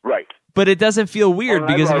 Right. But it doesn't feel weird,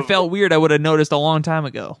 because if it felt weird, I would have noticed a long time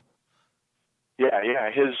ago. Yeah.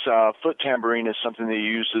 His foot tambourine is something that he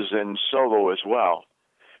uses in solo as well.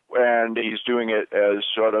 And he's doing it as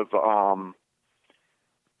sort of,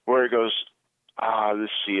 where it goes,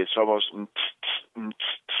 let's see, it's almost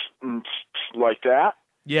like that.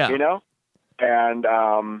 Yeah. You know? And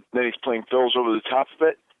then he's playing fills over the top of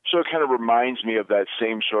it. So it kind of reminds me of that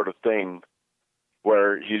same sort of thing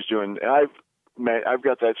where he's doing, and I've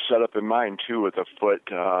got that set up in mind too with a foot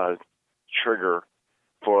trigger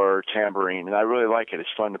for tambourine, and I really like it. It's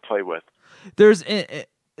fun to play with. There's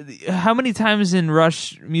how many times in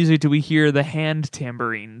Rush music do we hear the hand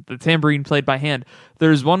tambourine, the tambourine played by hand?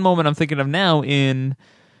 There's one moment I'm thinking of now in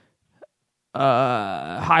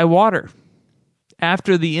High Water.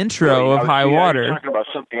 After the intro of High Water. You're talking about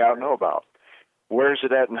something I don't know about. Where is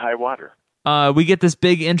it at in High Water? We get this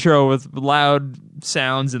big intro with loud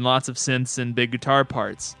sounds and lots of synths and big guitar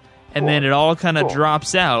parts. And then it all kind of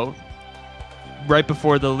drops out right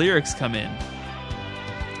before the lyrics come in.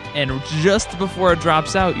 And just before it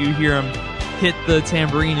drops out, you hear him hit the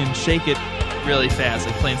tambourine and shake it really fast,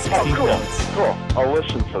 like playing 16 notes. Cool. I'll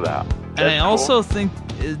listen for that. And I also think,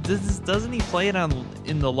 doesn't he play it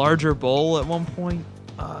in the larger bowl at one point?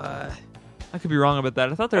 I could be wrong about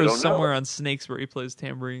that. I thought there was somewhere on Snakes where he plays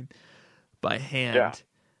tambourine by hand.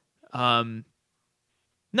 Yeah.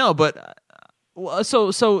 No, but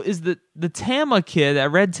so is the Tama kit,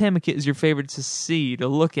 that red Tama kit, is your favorite to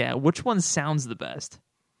look at? Which one sounds the best?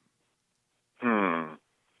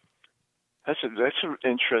 That's an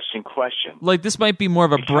interesting question. Like, this might be more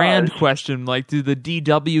of a brand question. Like, do the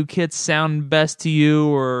DW kits sound best to you,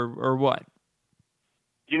 or what?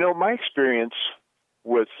 You know, my experience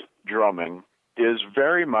with drumming is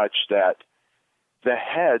very much that the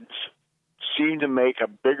heads seem to make a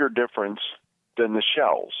bigger difference than the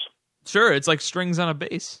shells. Sure, it's like strings on a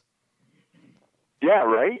bass. Yeah,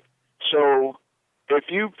 right? So if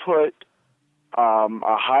you put a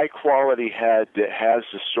high quality head that has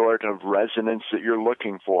the sort of resonance that you're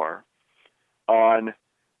looking for on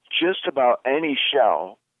just about any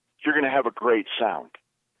shell, you're going to have a great sound.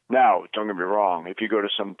 Now, don't get me wrong, if you go to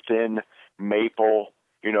some thin maple,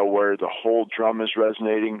 where the whole drum is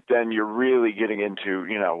resonating, then you're really getting into,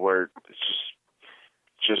 where it's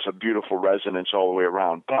just a beautiful resonance all the way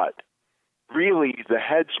around. But really, the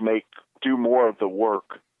heads do more of the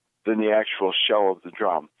work than the actual shell of the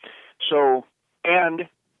drum. So, and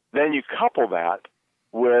then you couple that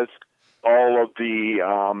with all of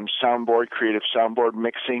the creative soundboard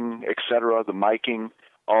mixing, etc., the miking,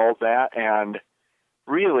 all that, and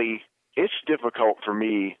really, it's difficult for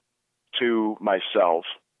me to myself.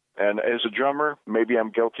 And as a drummer, maybe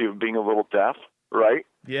I'm guilty of being a little deaf, right?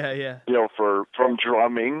 Yeah. From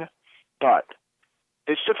drumming, but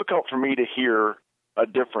it's difficult for me to hear a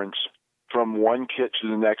difference from one kit to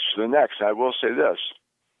the next to the next. I will say this,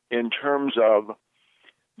 in terms of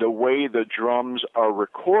the way the drums are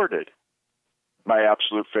recorded, my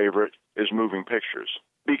absolute favorite is Moving Pictures,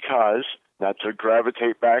 because, not to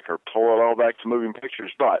gravitate back or pull it all back to Moving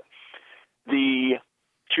Pictures, but the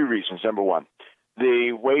two reasons. Number one,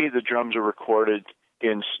 the way the drums are recorded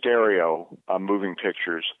in stereo on Moving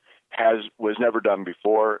Pictures was never done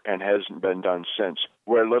before and hasn't been done since,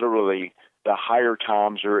 where literally the higher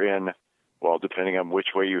toms are in, well, depending on which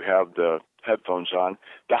way you have the headphones on,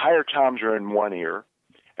 the higher toms are in one ear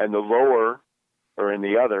and the lower are in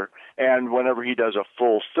the other. And whenever he does a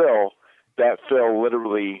full fill, that fill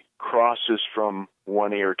literally crosses from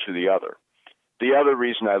one ear to the other. The other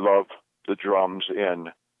reason I love the drums in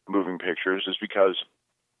Moving Pictures is because,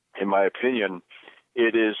 in my opinion,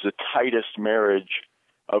 it is the tightest marriage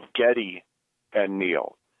of Geddy and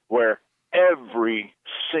Neil, where every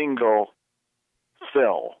single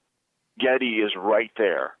fill, Geddy is right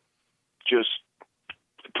there, just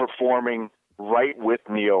performing right with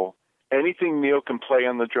Neil. Anything Neil can play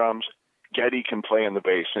on the drums, Geddy can play on the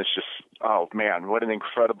bass. And it's just, oh man, what an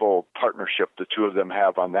incredible partnership the two of them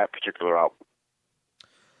have on that particular album.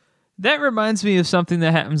 That reminds me of something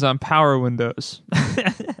that happens on Power Windows.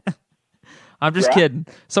 I'm just kidding.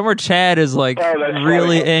 Somewhere Chad is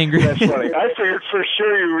really funny. angry. That's funny. I figured for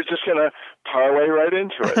sure you were just going to parlay right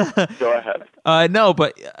into it. Go ahead. No,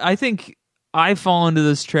 but I think I fall into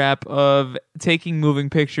this trap of taking Moving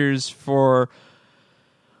Pictures for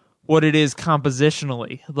what it is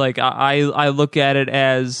compositionally. Like I look at it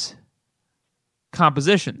as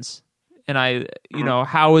compositions, and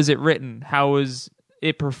how is it written? How is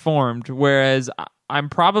it performed? Whereas I'm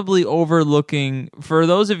probably overlooking, for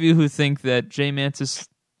those of you who think that Jay Mantis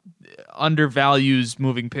undervalues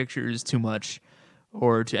Moving Pictures too much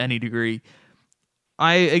or to any degree,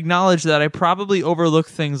 I acknowledge that I probably overlook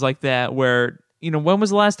things like that where, when was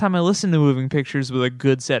the last time I listened to Moving Pictures with a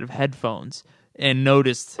good set of headphones and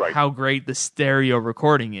noticed how great the stereo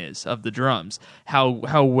recording is of the drums, how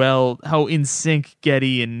in sync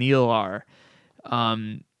Geddy and Neil are.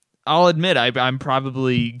 I'll admit I'm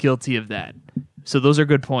probably guilty of that. So those are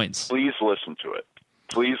good points. Please listen to it.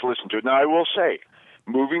 Now, I will say,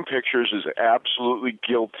 Moving Pictures is absolutely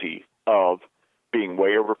guilty of being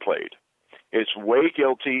way overplayed. It's way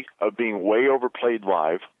guilty of being way overplayed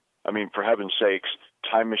live. I mean, for heaven's sakes,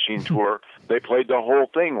 Time Machine Tour, they played the whole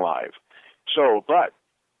thing live. So, but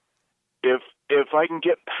if I can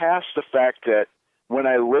get past the fact that when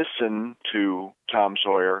I listen to Tom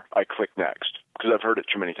Sawyer, I click next, because I've heard it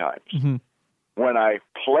too many times. Mm-hmm. When I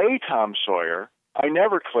play Tom Sawyer, I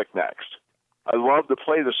never click next. I love to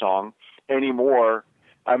play the song anymore.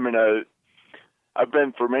 I've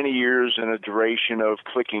been for many years in a duration of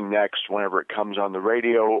clicking next whenever it comes on the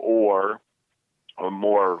radio, or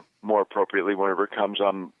more appropriately, whenever it comes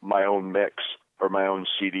on my own mix or my own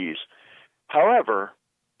CDs. However,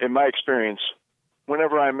 in my experience,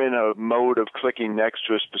 whenever I'm in a mode of clicking next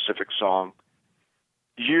to a specific song,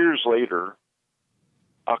 years later,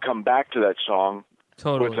 I'll come back to that song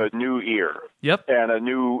with a new ear. Yep. And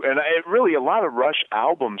really a lot of Rush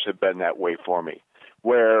albums have been that way for me,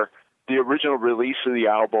 where the original release of the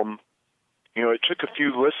album, it took a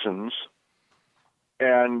few listens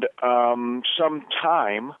and some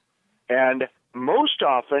time, and most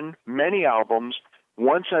often, many albums,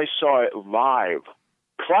 once I saw it live,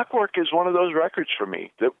 Clockwork is one of those records for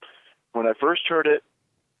me that when I first heard it,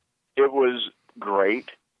 it was great.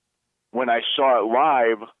 When I saw it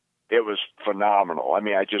live, it was phenomenal. I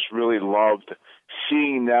mean, I just really loved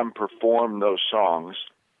seeing them perform those songs.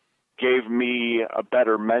 Gave me a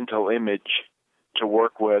better mental image to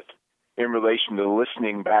work with in relation to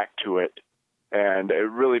listening back to it, and it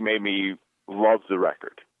really made me love the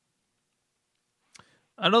record.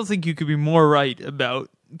 I don't think you could be more right about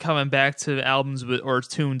coming back to albums or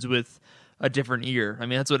tunes with a different ear. I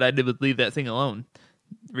mean, that's what I did with Leave That Thing Alone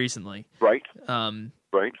recently. Right.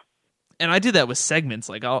 Right. And I did that with segments.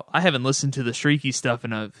 Like I haven't listened to the Shrieky stuff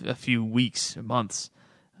in a few weeks, months.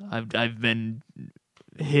 I've been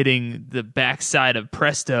hitting the backside of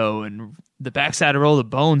Presto and the backside of Roll the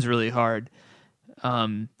Bones really hard.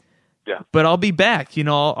 But I'll be back. You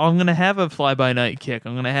know, I'm going to have a fly-by-night kick.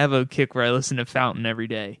 I'm going to have a kick where I listen to Fountain every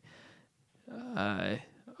day.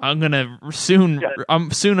 I'm going to soon. I'm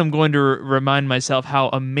going to remind myself how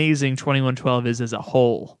amazing 2112 is as a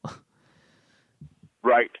whole.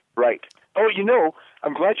 Right. Oh, you know,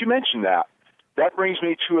 I'm glad you mentioned that. That brings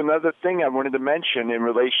me to another thing I wanted to mention in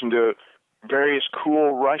relation to various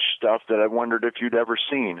cool Rush stuff that I wondered if you'd ever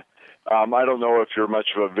seen. I don't know if you're much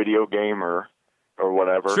of a video gamer or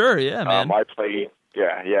whatever. Sure, yeah, man. I play.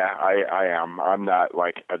 I am. I'm not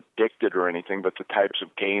like addicted or anything, but the types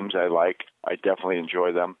of games I like, I definitely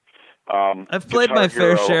enjoy them. I've played my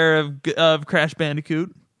fair share of Crash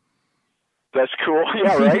Bandicoot. That's cool.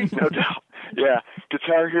 Yeah, right. No doubt. Yeah,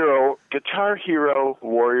 Guitar Hero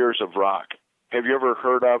Warriors of Rock. Have you ever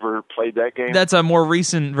heard of or played that game? That's a more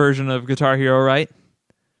recent version of Guitar Hero, right?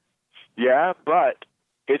 Yeah, but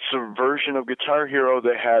it's a version of Guitar Hero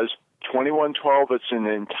that has 2112. It's in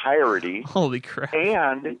entirety. Holy crap.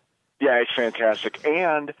 And, yeah, it's fantastic.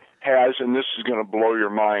 And has, and this is going to blow your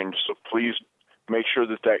mind, so please make sure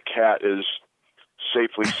that cat is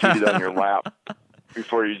safely seated on your lap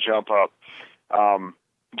before you jump up.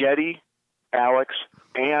 Geddy, Alex,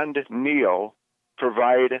 and Neil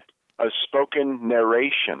provide a spoken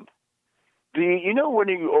narration. You know when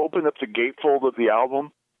you open up the gatefold of the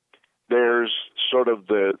album, there's sort of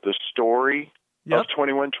the story of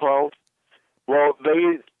 2112. Well,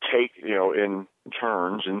 they take, in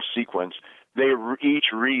turns, in sequence, they each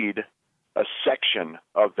read a section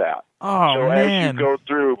of that. Oh, so man. As you go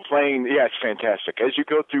through playing, it's fantastic. As you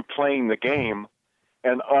go through playing the game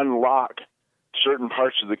and unlock certain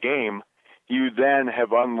parts of the game, you then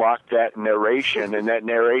have unlocked that narration, and that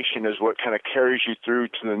narration is what kind of carries you through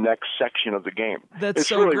to the next section of the game. It's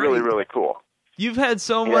so really, great. Really, really cool. You've had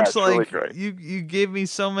so much, really you gave me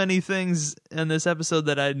so many things in this episode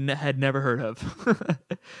that I had never heard of.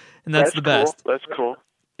 And that's the best. That's cool.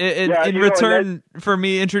 In return for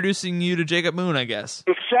me introducing you to Jacob Moon, I guess.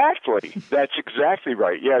 Exactly. That's exactly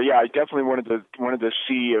right. Yeah. I definitely wanted to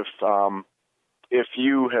see if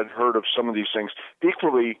you had heard of some of these things.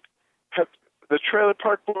 Equally, the Trailer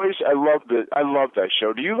Park Boys, I love that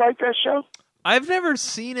show. Do you like that show? I've never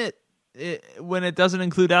seen it when it doesn't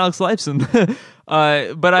include Alex Lifeson.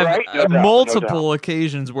 But I've multiple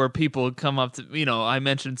occasions where people come up to, I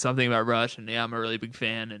mentioned something about Rush, and I'm a really big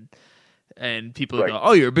fan, and people go,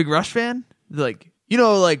 "Oh, you're a big Rush fan?" They're like,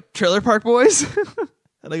 like Trailer Park Boys?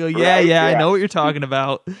 And I go, yeah, I know what you're talking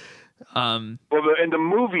about. And the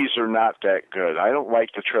movies are not that good. I don't like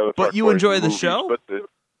the Trailer Park Boys. But you enjoy the movies, show? But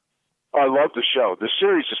I love the show. The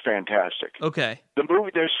series is fantastic. Okay. The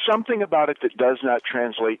movie, there's something about it that does not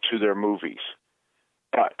translate to their movies.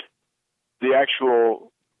 But the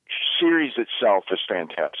actual series itself is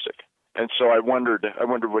fantastic. And so I wondered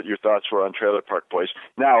what your thoughts were on Trailer Park Boys.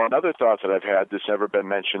 Now, another thought that I've had that's never been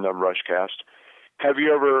mentioned on Rushcast, have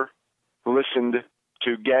you ever listened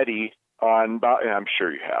to Geddy on, and I'm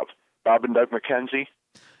sure you have, Bob and Doug McKenzie?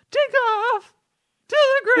 Take off to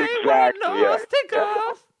the great north, take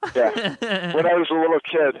off. Yeah. When I was a little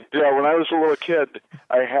kid,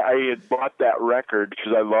 I had bought that record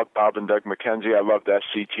because I loved Bob and Doug McKenzie. I loved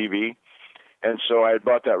SCTV. And so I had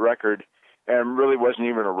bought that record and really wasn't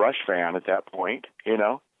even a Rush fan at that point,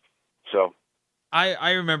 So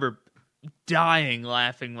I remember dying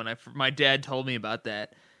laughing when my dad told me about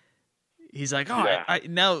that. He's like,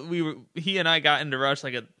 he and I got into Rush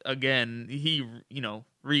again. He,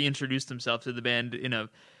 reintroduced himself to the band in a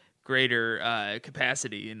greater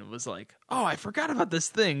capacity and was like, "Oh, I forgot about this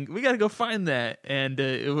thing. We got to go find that." And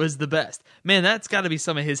it was the best. Man, that's got to be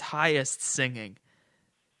some of his highest singing.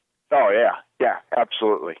 Oh yeah,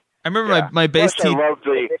 absolutely. I remember my bass team. I love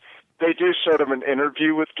they do sort of an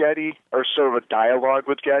interview with Geddy, or sort of a dialogue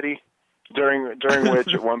with Geddy, during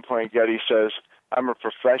which at one point Geddy says, "I'm a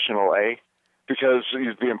professional, eh?" Because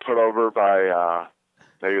he's being put over by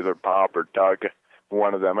either Bob or Doug,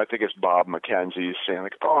 one of them. I think it's Bob McKenzie. He's saying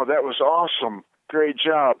like, "Oh, that was awesome, great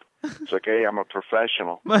job." It's like, "Hey, I'm a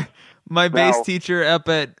professional." My bass teacher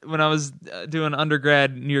when I was doing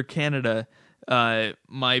undergrad near Canada,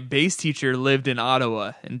 my bass teacher lived in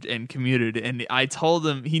Ottawa and commuted, and I told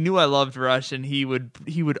him, he knew I loved Rush, and he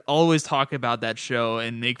would always talk about that show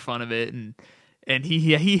and make fun of it, and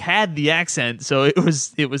he had the accent, so it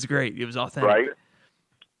was great. It was authentic. Right.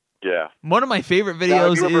 Yeah. One of my favorite Now,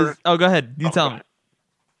 videos have you ever- is... Oh, go ahead. You tell me.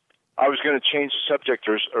 I was going to change the subject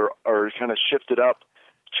or kind of shift it up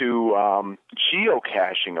to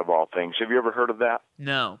geocaching of all things. Have you ever heard of that?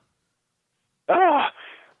 No. Ah,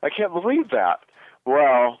 I can't believe that.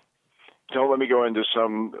 Well, don't let me go into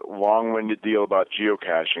some long-winded deal about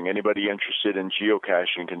geocaching. Anybody interested in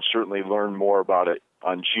geocaching can certainly learn more about it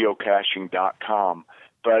on geocaching.com.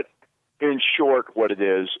 But in short, what it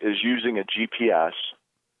is using a GPS,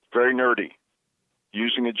 very nerdy,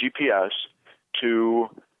 using a GPS to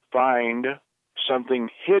find something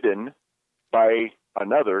hidden by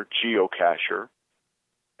another geocacher.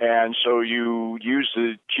 And so you use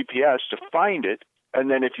the GPS to find it, and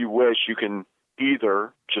then if you wish, you can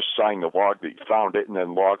either just sign the log that you found it and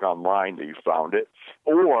then log online that you found it,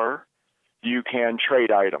 or you can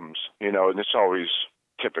trade items, and it's always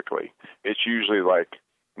typically. It's usually like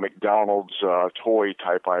McDonald's toy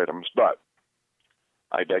type items, but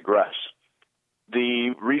I digress.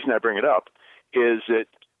 The reason I bring it up is that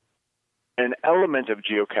an element of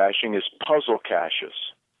geocaching is puzzle caches,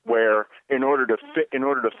 where in order to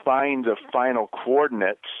find the final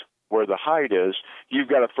coordinates where the hide is, you've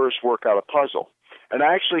got to first work out a puzzle. And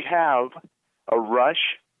I actually have a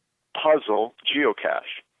Rush puzzle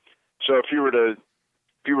geocache. So if you were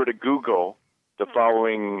to Google the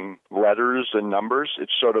following letters and numbers,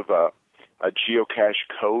 it's sort of a geocache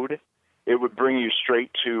code. It would bring you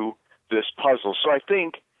straight to this puzzle. So I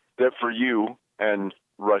think that for you and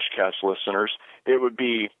Rushcast listeners, it would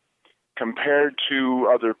be, compared to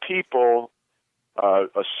other people,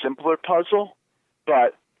 a simpler puzzle,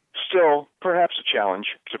 but still perhaps a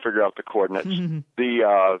challenge to figure out the coordinates.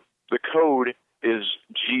 The code is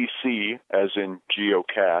GC, as in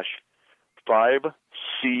geocache,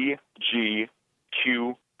 5CGQX.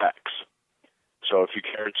 So if you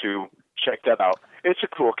care to check that out, it's a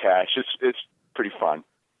cool cache. It's pretty fun.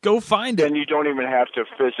 Go find it. And you don't even have to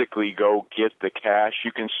physically go get the cache.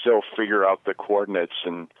 You can still figure out the coordinates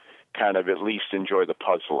and kind of at least enjoy the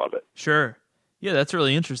puzzle of it. Sure. Yeah, that's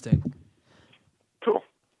really interesting. Cool.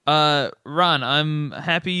 Ron, I'm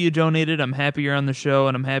happy you donated. I'm happy you're on the show,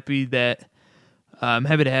 and I'm happy to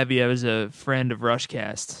have you as a friend of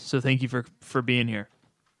Rushcast. So thank you for being here.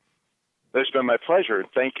 It's been my pleasure.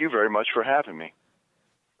 Thank you very much for having me.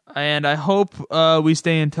 And I hope we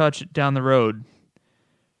stay in touch down the road.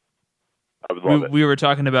 I would love it. We were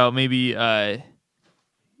talking about maybe here,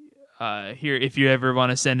 if you ever want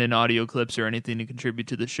to send in audio clips or anything to contribute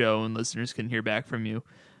to the show and listeners can hear back from you.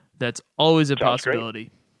 That's always a possibility.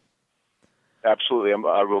 Great. Absolutely.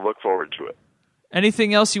 I will look forward to it.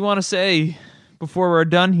 Anything else you want to say before we're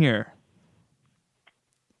done here?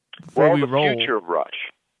 Before we roll? The future of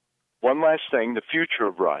Rush. One last thing, the future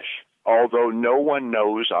of Rush. Although no one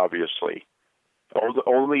knows, obviously,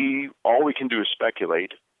 all we can do is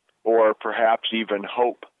speculate, or perhaps even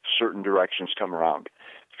hope certain directions come around.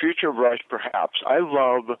 Future of Rush, perhaps. I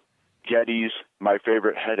love Geddy's My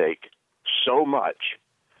Favorite Headache so much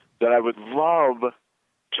that I would love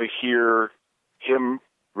to hear him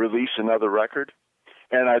release another record,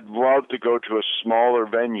 and I'd love to go to a smaller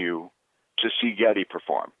venue to see Geddy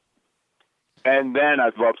perform. And then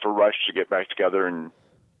I'd love for Rush to get back together and,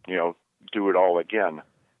 do it all again,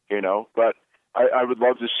 But I would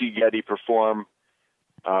love to see Geddy perform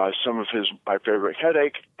some of his My Favorite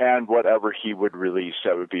Headache and whatever he would release.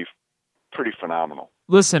 That would be pretty phenomenal.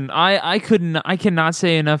 Listen, I cannot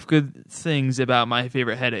say enough good things about My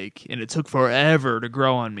Favorite Headache, and it took forever to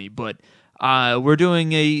grow on me, but we're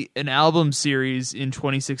doing an album series in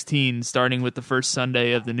 2016, starting with the first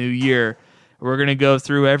Sunday of the new year. We're going to go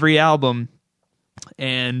through every album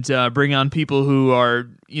and bring on people who are,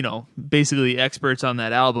 basically experts on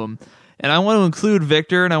that album. And I want to include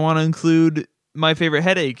Victor, and I want to include My Favorite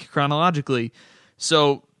Headache chronologically.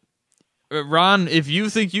 So, Ron, if you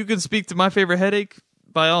think you can speak to My Favorite Headache,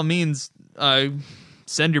 by all means,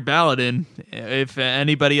 send your ballot in. If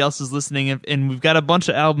anybody else is listening, and we've got a bunch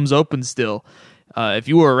of albums open still. If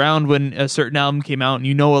you were around when a certain album came out and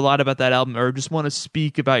you know a lot about that album, or just want to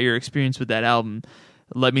speak about your experience with that album,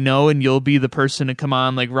 let me know, and you'll be the person to come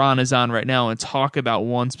on like Ron is on right now and talk about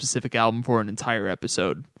one specific album for an entire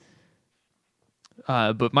episode.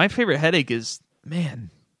 But My Favorite Headache is,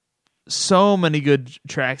 man, so many good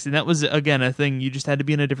tracks. And that was, again, a thing. You just had to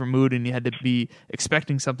be in a different mood and you had to be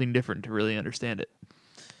expecting something different to really understand it.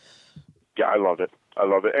 Yeah, I love it.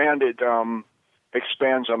 And it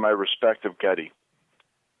expands on my respect of Geddy.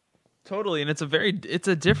 Totally. And it's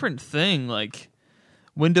a different thing. Like,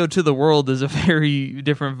 Window to the World is a very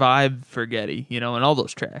different vibe for Geddy, and all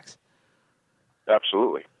those tracks.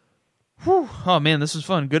 Absolutely. Whew. Oh, man, this was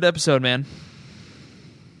fun. Good episode, man.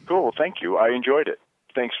 Cool. Thank you. I enjoyed it.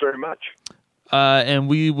 Thanks very much. And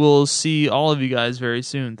we will see all of you guys very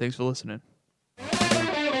soon. Thanks for listening.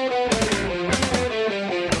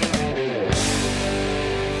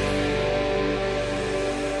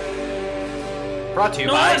 Brought to you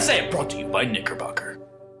by... I want to say it brought to you by Knickerbocker.